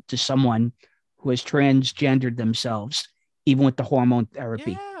disadvantage to someone who has transgendered themselves, even with the hormone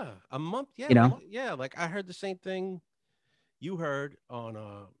therapy. Yeah, a month. Yeah, like I heard the same thing you heard on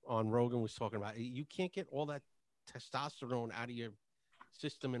Rogan was talking about. You can't get all that testosterone out of your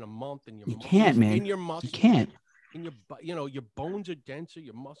system in a month, and you can't, man. In your muscles, you can't. In your, your bones are denser,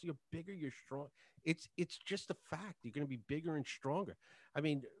 your muscles, you're bigger, you're strong. It's just a fact. You're going to be bigger and stronger. I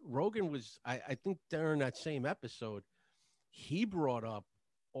mean, Rogan was, I think during that same episode, he brought up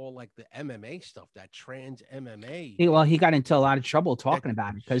all like the MMA stuff, that trans MMA. Well, he got into a lot of trouble talking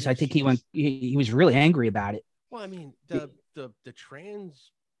about it because I think he was really angry about it. Well, I mean, the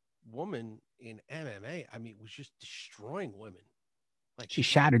trans woman in MMA, I mean, was just destroying women. Like she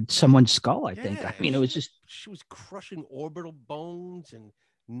shattered someone's skull, I think. I mean, it was just she was crushing orbital bones and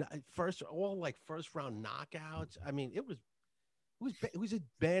first round knockouts. I mean, it was a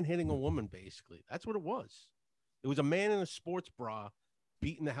man hitting a woman, basically. That's what it was. It was a man in a sports bra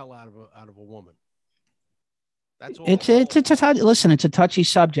beating the hell out of a woman. That's all. Listen, it's a touchy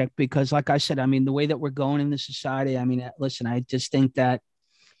subject because, like I said, I mean, the way that we're going in the society. I mean, listen, I just think that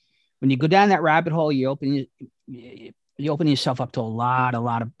when you go down that rabbit hole, you open yourself up to a lot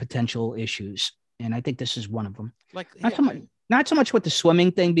of potential issues, and I think this is one of them. Like not so much with the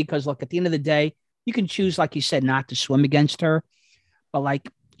swimming thing, because look, at the end of the day, you can choose, like you said, not to swim against her, but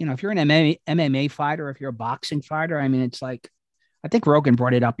like if you're an MMA fighter, if you're a boxing fighter, I mean, it's like I think Rogan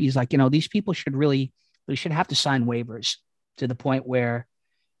brought it up. He's like, these people they should have to sign waivers to the point where,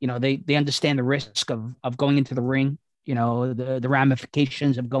 they understand the risk of going into the ring, the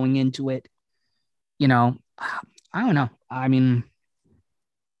ramifications of going into it. I don't know. I mean,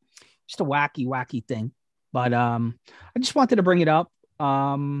 just a wacky thing. But I just wanted to bring it up.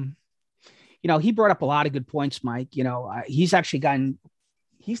 He brought up a lot of good points, Mike. He's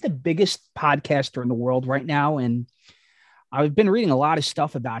the biggest podcaster in the world right now. And I've been reading a lot of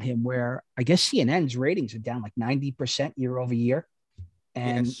stuff about him where I guess CNN's ratings are down like 90% year over year.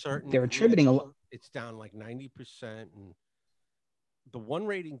 And they're attributing a lot. It's down like 90%. And the one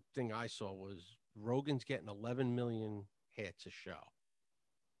rating thing I saw was Rogan's getting 11 million hits a show.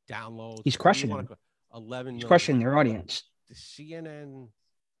 Downloads. He's crushing them. 11 million. He's crushing their audience. The CNN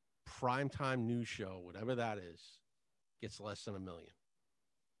primetime news show, whatever that is, gets less than 1 million.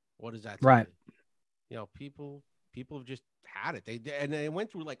 What does that tell right? You? People People have just had it. They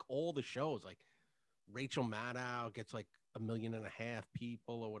went through like all the shows. Like Rachel Maddow gets like 1.5 million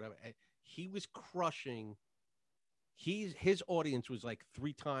people or whatever. He was crushing. His audience was like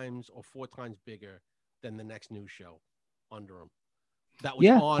 3 times or 4 times bigger than the next news show under him. That was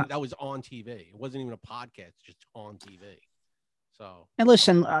Yeah. on TV. It wasn't even a podcast, just on TV. So, And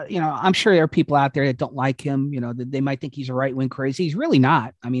listen, I'm sure there are people out there that don't like him. They might think he's a right wing crazy. He's really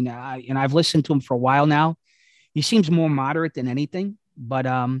not. I mean, I've listened to him for a while now. He seems more moderate than anything. But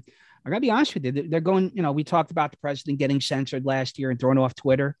I gotta be honest with you. They're going. We talked about the president getting censored last year and thrown off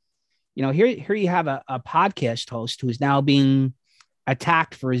Twitter. Here you have a podcast host who is now being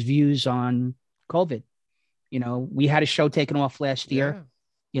attacked for his views on COVID. We had a show taken off last year.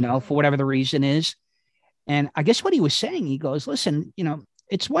 For whatever the reason is. And I guess what he was saying, he goes, listen,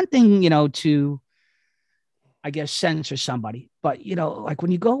 it's one thing, to, I guess, censor somebody. But, like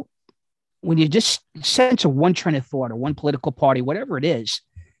when you just censor one train of thought or one political party, whatever it is,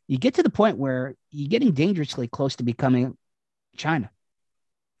 you get to the point where you're getting dangerously close to becoming China.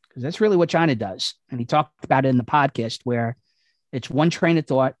 Because that's really what China does. And he talked about it in the podcast where it's one train of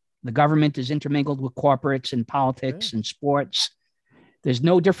thought. The government is intermingled with corporates and politics and sports. There's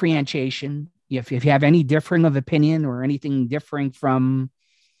no differentiation. If you have any differing of opinion or anything differing from,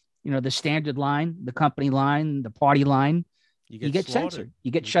 the standard line, the company line, the party line, you get censored.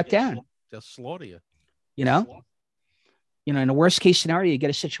 You get shut down. They'll slaughter you. In a worst case scenario, you get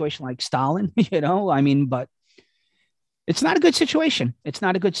a situation like Stalin, but it's not a good situation. It's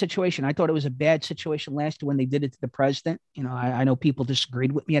not a good situation. I thought it was a bad situation last year when they did it to the president. I know people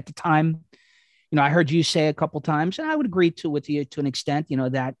disagreed with me at the time. I heard you say a couple of times, and I would agree with you to an extent,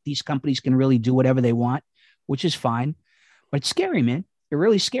 that these companies can really do whatever they want, which is fine. But it's scary, man. It's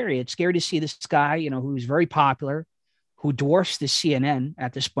really scary. It's scary to see this guy, who's very popular, who dwarfs the CNN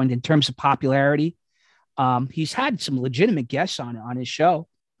at this point in terms of popularity. He's had some legitimate guests on his show.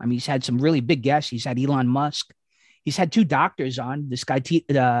 I mean, he's had some really big guests. He's had Elon Musk. He's had 2 doctors on. This guy,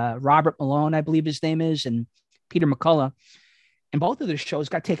 Robert Malone, I believe his name is, and Peter McCullough. And both of their shows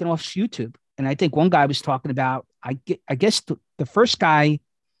got taken off YouTube. And I think one guy was talking about, I guess the first guy,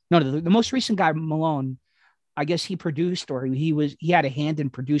 the most recent guy, Malone, I guess he produced or he had a hand in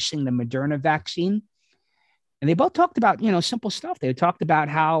producing the Moderna vaccine. And they both talked about, simple stuff. They talked about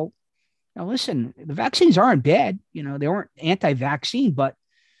how, listen, the vaccines aren't bad. They weren't anti-vaccine, but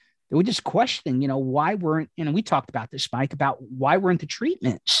they were just questioning, why weren't, we talked about this, Mike, about why weren't the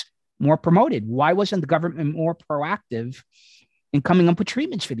treatments more promoted? Why wasn't the government more proactive in coming up with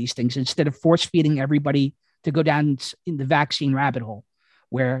treatments for these things instead of force feeding everybody to go down in the vaccine rabbit hole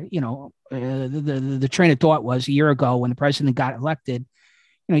where, the train of thought was a year ago when the president got elected,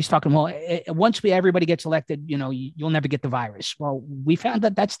 he's talking, well, once everybody gets elected, you'll never get the virus. Well, we found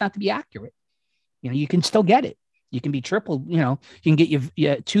that that's not to be accurate. You can still get it. You can be triple, you can get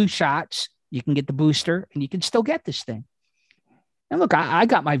your 2 shots, you can get the booster and you can still get this thing. And look, I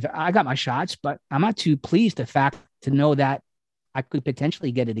got my shots, but I'm not too pleased the fact to know that I could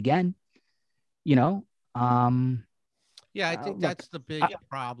potentially get it again, Yeah, I think that's the big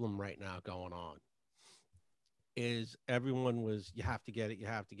problem right now going on is everyone was, you have to get it, you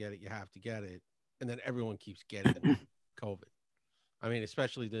have to get it, you have to get it. And then everyone keeps getting COVID. I mean,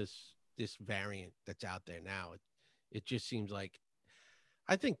 especially this variant that's out there now. It just seems like,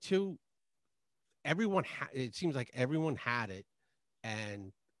 I think too, it seems like everyone had it.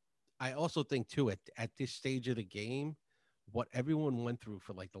 And I also think too, at this stage of the game, what everyone went through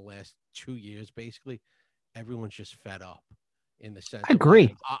for like the last 2 years, basically, everyone's just fed up in the sense. I agree.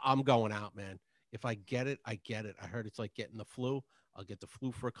 Like, I'm going out, man. If I get it, I get it. I heard it's like getting the flu. I'll get the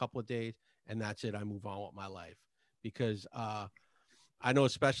flu for a couple of days and that's it. I move on with my life because I know,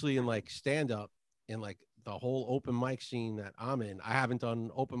 especially in like stand up, in like the whole open mic scene that I'm in, I haven't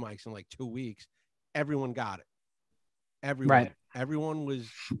done open mics in like 2 weeks. Everyone got it. Everyone was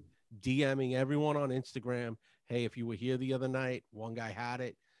DMing everyone on Instagram. Hey, if you were here the other night, one guy had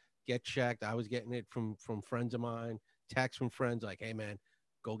it, get checked. I was getting it from friends of mine, texts from friends like, hey man,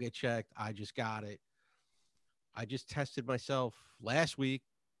 go get checked. I just got it. I just tested myself last week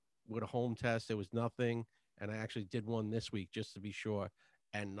with a home test. There was nothing. And I actually did one this week just to be sure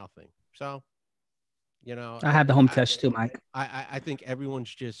and nothing. So, I had the home test too, Mike. I think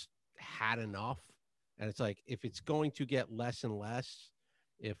everyone's just had enough. And it's like, if it's going to get less and less,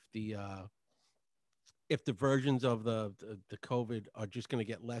 if the versions of the COVID are just going to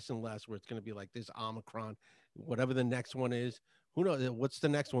get less and less, where it's going to be like this Omicron, whatever the next one is, who knows? What's the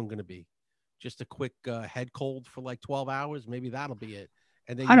next one going to be? Just a quick head cold for like 12 hours? Maybe that'll be it.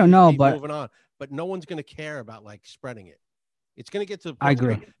 And then I don't know, keep but moving on. But no one's going to care about like spreading it. It's going to get to the point I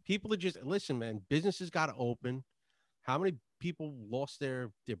agree. where people are just, listen, man, businesses got to open. How many people lost their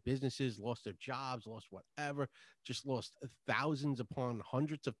businesses, lost their jobs, lost whatever, just lost thousands upon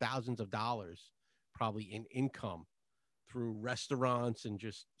hundreds of thousands of dollars, probably in income through restaurants and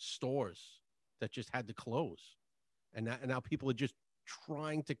just stores that just had to close. And now people are just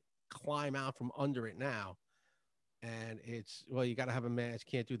trying to climb out from under it now. And it's, well, you got to have a mask,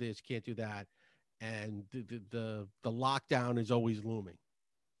 can't do this, can't do that, and the lockdown is always looming.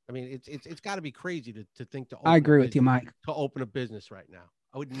 I mean, it's got to be crazy to think to I open agree with you, Mike. to open a business right now.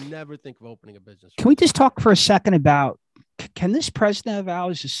 I would never think of opening a business. Can we just talk for a second about, can this president of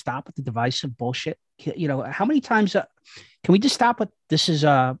ours just stop with the divisive bullshit? You know, how many times can we just stop with this is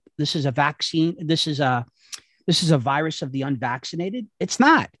a vaccine, this is a virus of the unvaccinated? It's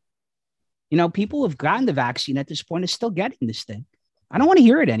not. You know, people who have gotten the vaccine at this point are still getting this thing. I don't want to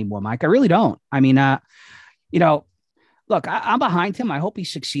hear it anymore, Mike. I really don't. I mean, you know, look, I'm behind him. I hope he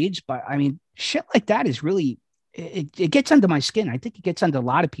succeeds. But I mean, shit like that is really, it gets under my skin. I think it gets under a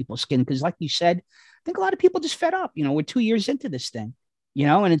lot of people's skin because, like you said, I think a lot of people just fed up. You know, we're 2 years into this thing, you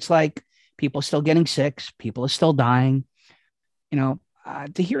know, and it's like people are still getting sick. People are still dying. You know,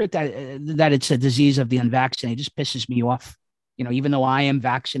 to hear it that it's a disease of the unvaccinated just pisses me off. You know, even though I am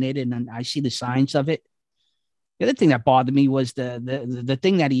vaccinated and I see the signs of it. The other thing that bothered me was the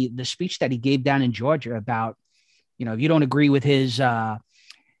thing that the speech that he gave down in Georgia about, you know, if you don't agree with his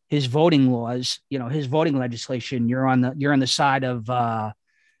voting laws, you know, his voting legislation, you're on the side of,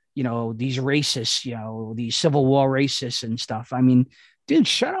 you know, these racists, you know, these Civil War racists and stuff. I mean, dude,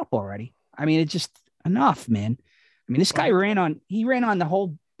 shut up already. I mean, it's just enough, man. I mean, this guy ran on the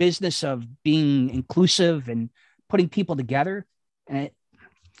whole business of being inclusive and putting people together. And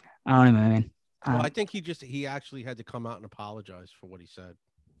I don't know, man. Well, I think he actually had to come out and apologize for what he said.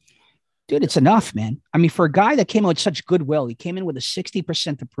 Dude, it's enough, man. I mean, for a guy that came out with such goodwill, he came in with a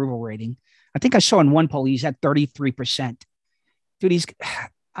 60% approval rating. I think I saw in one poll he's at 33%. Dude,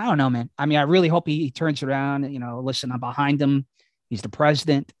 I don't know, man. I mean, I really hope he turns around. You know, listen, I'm behind him. He's the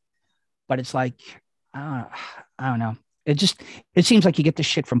president. But it's like, I don't know. It seems like you get the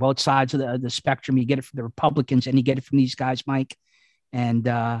shit from both sides of the spectrum. You get it from the Republicans and you get it from these guys, Mike. And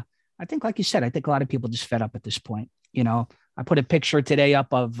I think, like you said, I think a lot of people just fed up at this point. You know, I put a picture today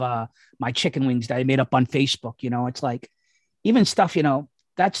up of my chicken wings that I made up on Facebook. You know, it's like even stuff, you know,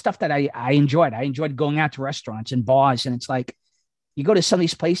 that stuff that I enjoyed. I enjoyed going out to restaurants and bars. And it's like you go to some of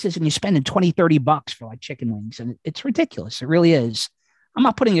these places and you're spending $20-$30 for like chicken wings. And it's ridiculous. It really is. I'm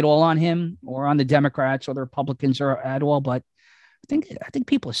not putting it all on him or on the Democrats or the Republicans or at all, but I think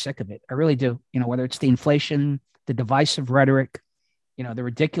people are sick of it. I really do. You know, whether it's the inflation, the divisive rhetoric, you know, the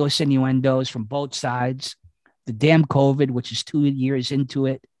ridiculous innuendos from both sides, the damn COVID, which is 2 years into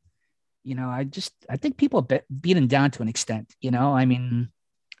it. You know, I think people are beaten down to an extent. You know, I mean,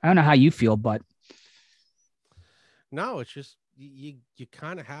 I don't know how you feel, but no, it's just you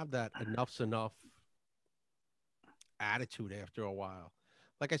kind of have that enough's enough attitude after a while.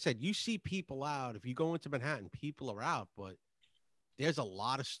 Like I said, you see people out. If you go into Manhattan, people are out, but there's a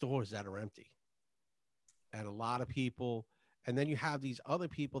lot of stores that are empty and a lot of people. And then you have these other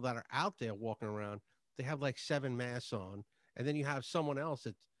people that are out there walking around. They have like 7 masks on. And then you have someone else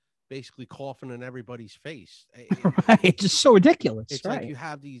that's basically coughing in everybody's face. It's just so ridiculous. It's right. Like you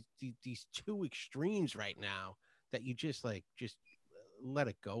have these two extremes right now that you just let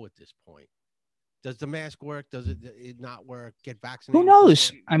it go at this point. Does the mask work? Does it not work? Get vaccinated? Who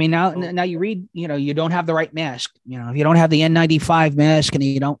knows? I mean, now you read, you know, you don't have the right mask. You know, if you don't have the N95 mask and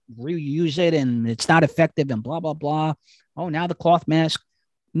you don't reuse it and it's not effective and blah, blah, blah. Oh, now the cloth mask.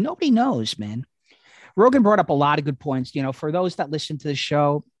 Nobody knows, man. Rogan brought up a lot of good points. You know, for those that listen to the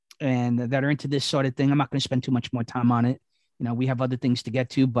show and that are into this sort of thing, I'm not going to spend too much more time on it. You know, we have other things to get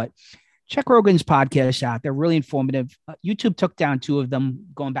to, but check Rogan's podcast out. They're really informative. YouTube took down 2 of them,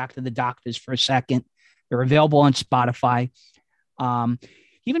 going back to the doctors for a second. They're available on Spotify.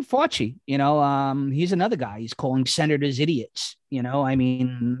 Even Fauci, you know, he's another guy. He's calling senators idiots, you know, I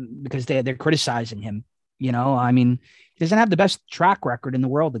mean, because they're criticizing him, you know, I mean, he doesn't have the best track record in the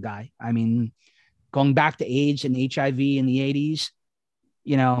world, the guy. I mean, going back to AIDS and HIV in the 80s,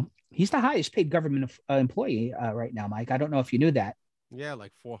 you know, he's the highest paid government employee right now, Mike. I don't know if you knew that. Yeah,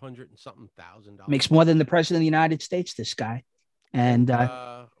 like $400 and something thousand. Makes more than the president of the United States, this guy. And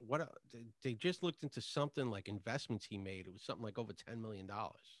what they just looked into something like investments he made. It was something like over $10 million.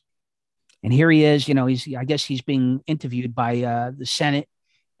 And here he is, you know, I guess he's being interviewed by the Senate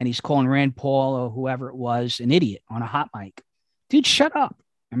and he's calling Rand Paul or whoever it was an idiot on a hot mic. Dude, shut up.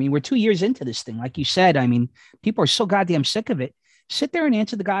 I mean, we're 2 years into this thing. Like you said, I mean, people are so goddamn sick of it. Sit there and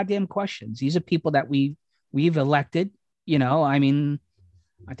answer the goddamn questions. These are people that we've elected, you know, I mean,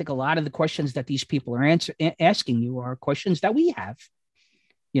 I think a lot of the questions that these people are asking you are questions that we have,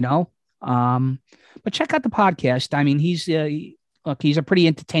 you know. Um, but check out the podcast. I mean, look, he's a pretty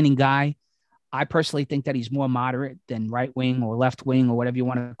entertaining guy. I personally think that he's more moderate than right wing or left wing or whatever you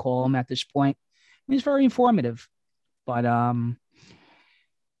want to call him at this point. He's very informative. But how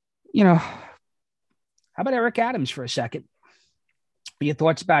about Eric Adams for a second? What are your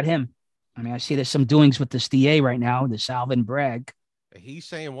thoughts about him? I mean, I see there's some doings with this DA right now, this Alvin Bragg. He's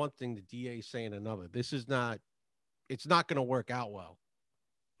saying one thing, the DA is saying another. It's not going to work out well.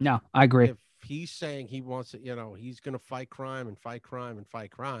 No, I agree. If he's saying he wants to, he's going to fight crime and fight crime and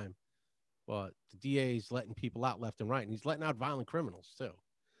fight crime, but the DA is letting people out left and right, and he's letting out violent criminals too.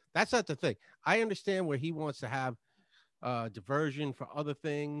 That's not the thing. I understand where he wants to have diversion for other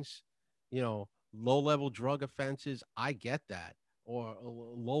things, low-level drug offenses. I get that. Or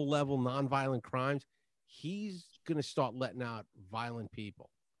low-level nonviolent crimes. He's going to start letting out violent people.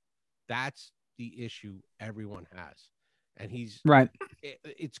 That's the issue everyone has. And right.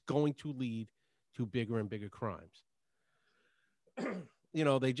 It's going to lead to bigger and bigger crimes.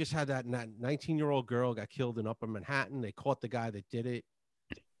 They just had that 19-year-old girl got killed in Upper Manhattan. They caught the guy that did it.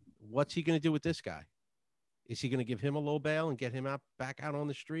 What's he going to do with this guy? Is he going to give him a low bail and get him back out on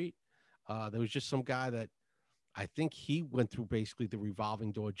the street? There was just some guy that I think he went through basically the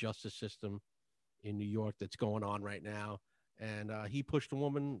revolving door justice system in New York that's going on right now. And he pushed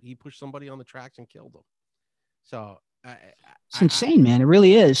somebody on the tracks and killed them. So it's insane, man. It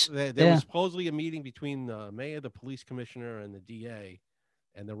really is. There was supposedly a meeting between the mayor, the police commissioner, and the DA,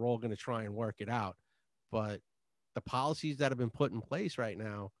 and they're all going to try and work it out. But the policies that have been put in place right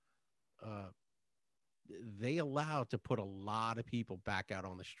now, they allow to put a lot of people back out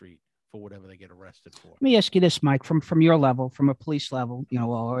on the street for whatever they get arrested for. Let me ask you this, Mike, from your level, from a police level,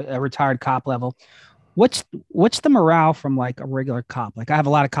 or a retired cop level, what's the morale from like a regular cop? Like I have a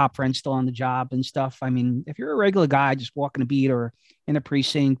lot of cop friends still on the job and stuff. I mean, if you're a regular guy just walking a beat or in a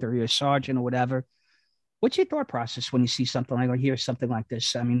precinct or you're a sergeant or whatever, what's your thought process when you see something like or hear something like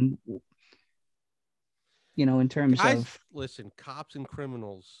this? I mean, in terms of listen, cops and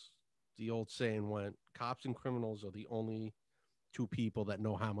criminals, the old saying went, cops and criminals are the only two people that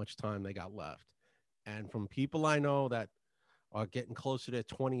know how much time they got left. And from people I know that are getting close to their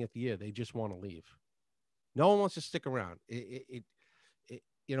 20th year, they just want to leave. No one wants to stick around.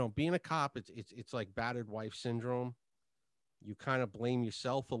 Being a cop, it's like battered wife syndrome. You kind of blame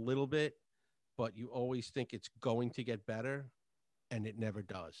yourself a little bit, but you always think it's going to get better, and it never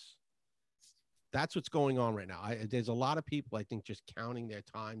does. That's what's going on right now. There's a lot of people, I think, just counting their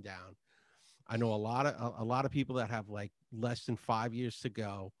time down. I know a lot of people that have like less than 5 years to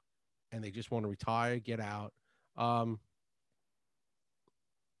go, and they just want to retire, get out. Our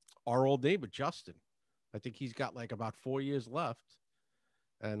old neighbor Justin, I think he's got like about 4 years left.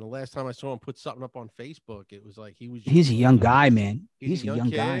 And the last time I saw him put something up on Facebook, it was like he's a young guy, man. He's a young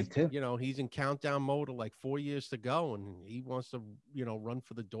kid, guy too. He's in countdown mode of like 4 years to go, and he wants to, run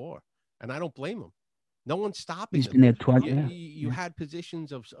for the door. And I don't blame him. No one's stopping He's him. been there 12 You had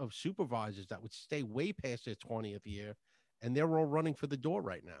positions of supervisors that would stay way past their 20th year, and they're all running for the door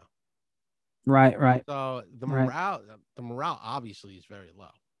right now. Right. So the morale obviously is very low.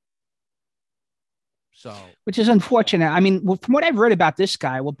 So, which is unfortunate. I mean, from what I've read about this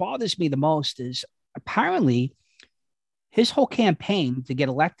guy, what bothers me the most is apparently his whole campaign to get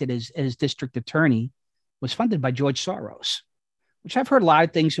elected as district attorney was funded by George Soros, which I've heard a lot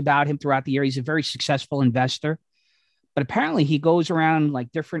of things about him throughout the year. He's a very successful investor, but apparently he goes around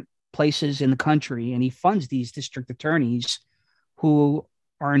like different places in the country and he funds these district attorneys who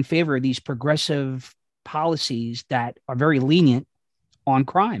are in favor of these progressive policies that are very lenient on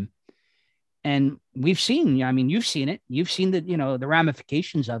crime. And we've seen, I mean, you've seen it. You've seen the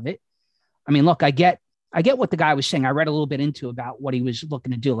ramifications of it. I mean, look, I get what the guy was saying. I read a little bit into about what he was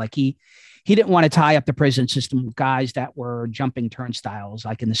looking to do. Like he didn't want to tie up the prison system with guys that were jumping turnstiles,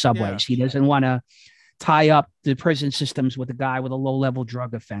 like in the subways. Yeah. He doesn't want to tie up the prison systems with a guy with a low-level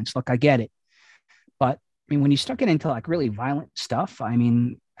drug offense. Look, I get it. But I mean, when you start getting into like really violent stuff, I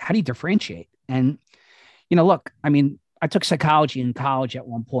mean, how do you differentiate? And, look, I mean, I took psychology in college at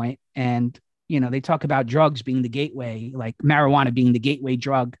one point, and, they talk about drugs being the gateway, like marijuana being the gateway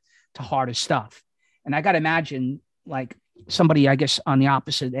drug to harder stuff. And I got to imagine like somebody, I guess, on the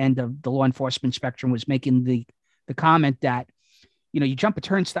opposite end of the law enforcement spectrum was making the comment that, you jump a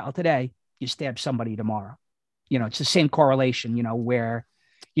turnstile today, you stab somebody tomorrow. It's the same correlation, where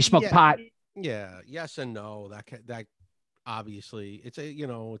you smoke pot. Yeah. Yes and no. That obviously it's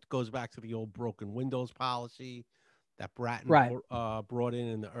it goes back to the old broken windows policy that Bratton brought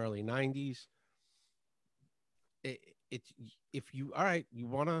in the early 90s. it's if you all right, you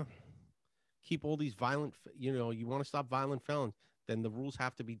want to keep all these violent, you want to stop violent felons, then the rules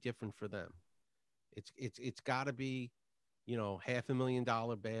have to be different for them. It's got to be,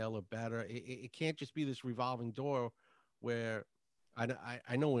 $500,000 bail or better. It can't just be this revolving door where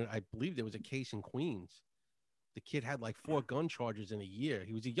I know I believe there was a case in Queens. The kid had like 4 gun charges in a year.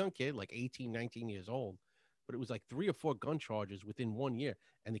 He was a young kid, like 18, 19 years old, but it was like 3 or 4 gun charges within 1 year,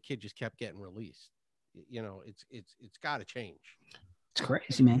 and the kid just kept getting released. It's got to change. It's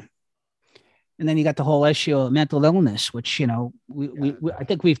crazy, man. And then you got the whole issue of mental illness, which, we I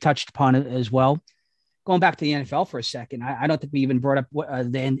think we've touched upon it as well. Going back to the NFL for a second, I don't think we even brought up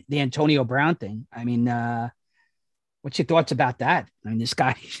the Antonio Brown thing. I mean, what's your thoughts about that? I mean, this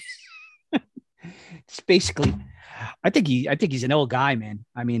guy, it's basically, I think he's an old guy, man.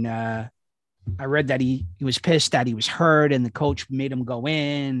 I mean, I read that he was pissed that he was hurt and the coach made him go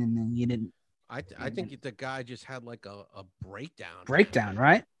in, and then he didn't. I think the guy just had like a breakdown. Breakdown,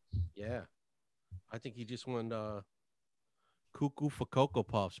 right? Yeah. I think he just went cuckoo for Cocoa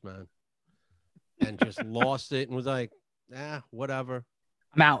Puffs, man. And just lost it and was like, whatever.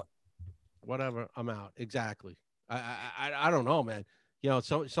 I'm out. Whatever. I'm out. Exactly. I don't know, man.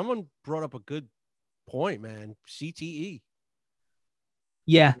 So someone brought up a good point, man. CTE.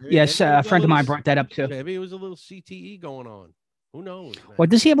 Yeah. Yes. A friend of mine brought that up too. Maybe it was a little CTE going on. Who knows, man? Or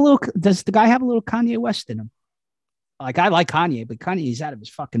does the guy have a little Kanye West in him? Like, I like Kanye, but Kanye's out of his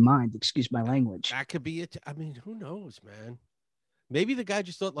fucking mind. Excuse my language. That could be it. I mean, who knows, man? Maybe the guy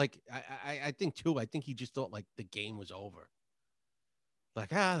just thought, like, I think he just thought, like, the game was over. Like,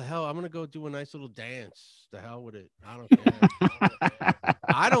 the hell, I'm going to go do a nice little dance. The hell with it. I don't care.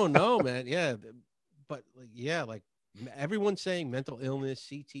 I don't know, man. Yeah. But, like, everyone's saying mental illness,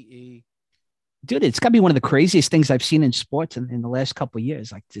 CTE. Dude, it's got to be one of the craziest things I've seen in sports in the last couple of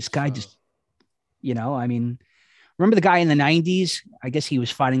years. Like, this guy just, I mean, remember the guy in the 90s? I guess he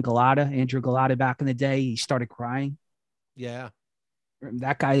was fighting Andrew Galata back in the day. He started crying. Yeah.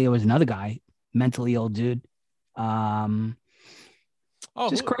 That guy, there was another guy, mentally ill dude. Just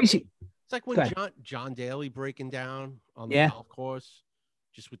crazy. It's like when John Daly breaking down on the golf course,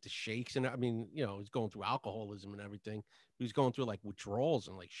 just with the shakes. And I mean, he's going through alcoholism and everything. He was going through like withdrawals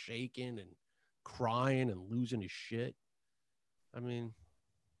and like shaking and crying and losing his shit. I mean,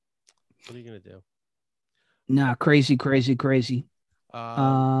 what are you going to do? Nah, crazy. Looks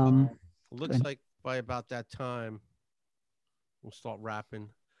like by about that time, we'll start wrapping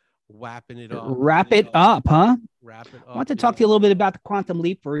it up. Wrap it up, huh? Wrap it up. I want to talk to you a little bit about the Quantum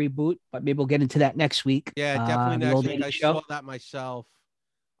Leap reboot, but maybe we'll get into that next week. Yeah, definitely next week. I saw that myself.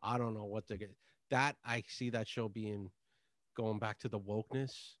 I don't know what to get. That I see that show going back to the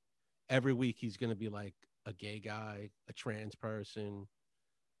wokeness. Every week he's going to be like a gay guy, a trans person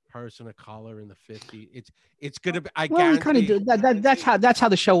of color in the 50s. It's going to be. I guarantee. Kind of do that. That's how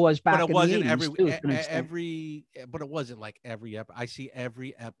the show was back. But it wasn't every. But it wasn't like every episode. I see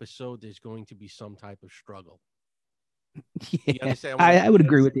every episode. There's going to be some type of struggle. Yeah, you understand? I would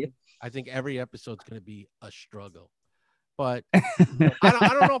agree with you. I think every episode's going to be a struggle. But I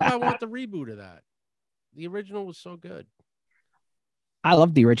don't know if I want the reboot of that. The original was so good. I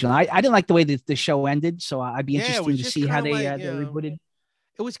love the original. I didn't like the way the show ended, so I'd be interested to see how they rebooted.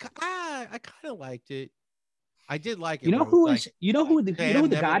 It was. I kind of liked it. I did like it. You know who the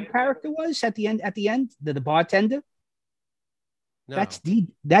God character was at the end? The bartender. No.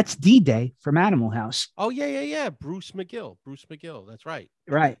 That's D-Day from Animal House. Oh yeah. Bruce McGill. That's right.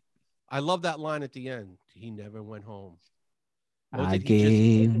 Right. I love that line at the end. He never went home. I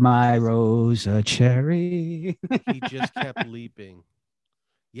gave my rose a cherry. He just kept leaping.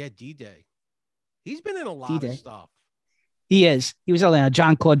 Yeah, D-Day. He's been in a lot of stuff. He is. He was in a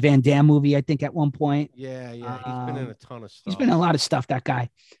Jean-Claude Van Damme movie, I think, at one point. Yeah. He's been in a ton of stuff. He's been in a lot of stuff, that guy.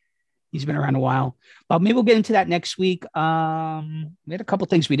 He's been around a while. But maybe we'll get into that next week. We had a couple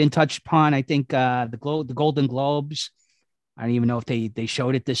things we didn't touch upon. I think the Golden Globes. I don't even know if they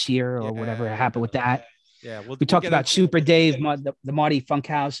showed it this year or whatever happened with that. Yeah, we talked about Super Dave, the Marty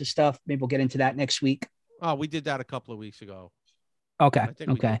Funkhouse stuff. Maybe we'll get into that next week. Oh, we did that a couple of weeks ago. Okay. I think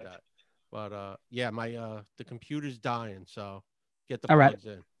we did that. But my the computer's dying, so get the plugs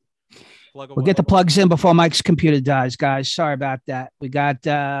in. We'll get the plugs in before Mike's computer dies, guys. Sorry about that. We got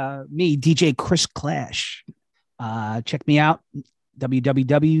me, DJ Chris Clash. Check me out,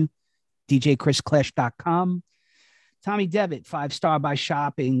 www.djchrisclash.com. Tommy Devitt, 5-star by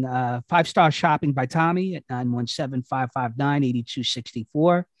shopping, 5-star shopping by Tommy at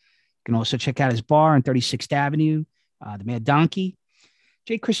 917-559-8264. You can also check out his bar on 36th Avenue, the Mad Donkey.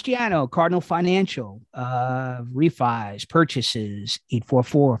 Jay Cristiano, Cardinal Financial, refis, purchases,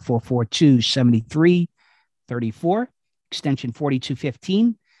 844-442-7334. extension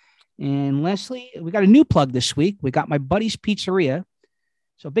 4215. And lastly, we got a new plug this week. We got my buddy's pizzeria.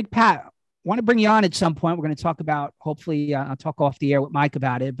 So Big Pat, want to bring you on at some point. We're going to talk about, hopefully, I'll talk off the air with Mike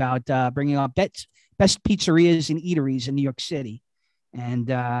about it, about bringing on best pizzerias and eateries in New York City. And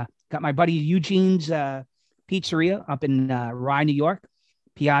got my buddy Eugene's pizzeria up in Rye, New York,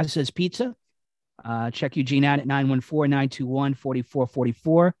 Piazza's Pizza. Check Eugene out at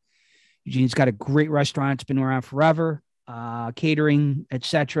 914-921-4444. Eugene's got a great restaurant. It's been around forever, catering,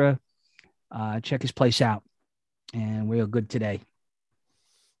 etc. Check his place out. And we're good today.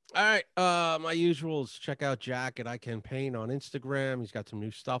 All right. My usuals, check out Jack at I Can Paint on Instagram. He's got some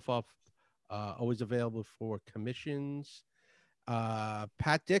new stuff up. Always available for commissions.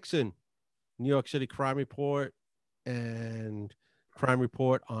 Pat Dixon, New York City Crime Report and Crime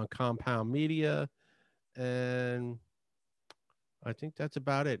Report on Compound Media. And I think that's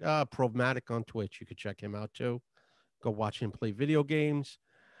about it. Problematic on Twitch. You could check him out too. Go watch him play video games.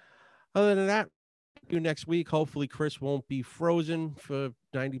 Other than that, you next week. Hopefully Chris won't be frozen for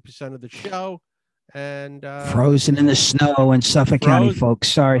 90% of the show. And frozen in the snow in Suffolk County, folks.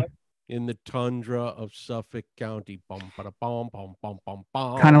 Sorry. In the tundra of Suffolk County. Kind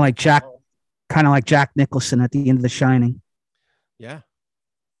of like Jack Nicholson at the end of The Shining. Yeah.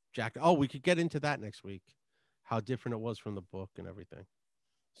 Jack. Oh, we could get into that next week. How different it was from the book and everything.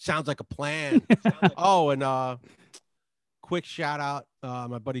 Sounds like a plan. Oh, and quick shout out,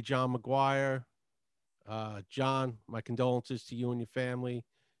 my buddy John McGuire. John, my condolences to you and your family.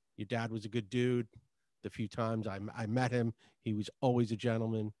 Your dad was a good dude. The few times I met him, he was always a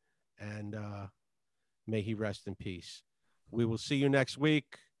gentleman, and may he rest in peace. We will see you next week.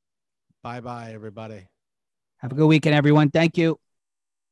 Bye-bye, everybody. Have a good weekend, everyone. Thank you.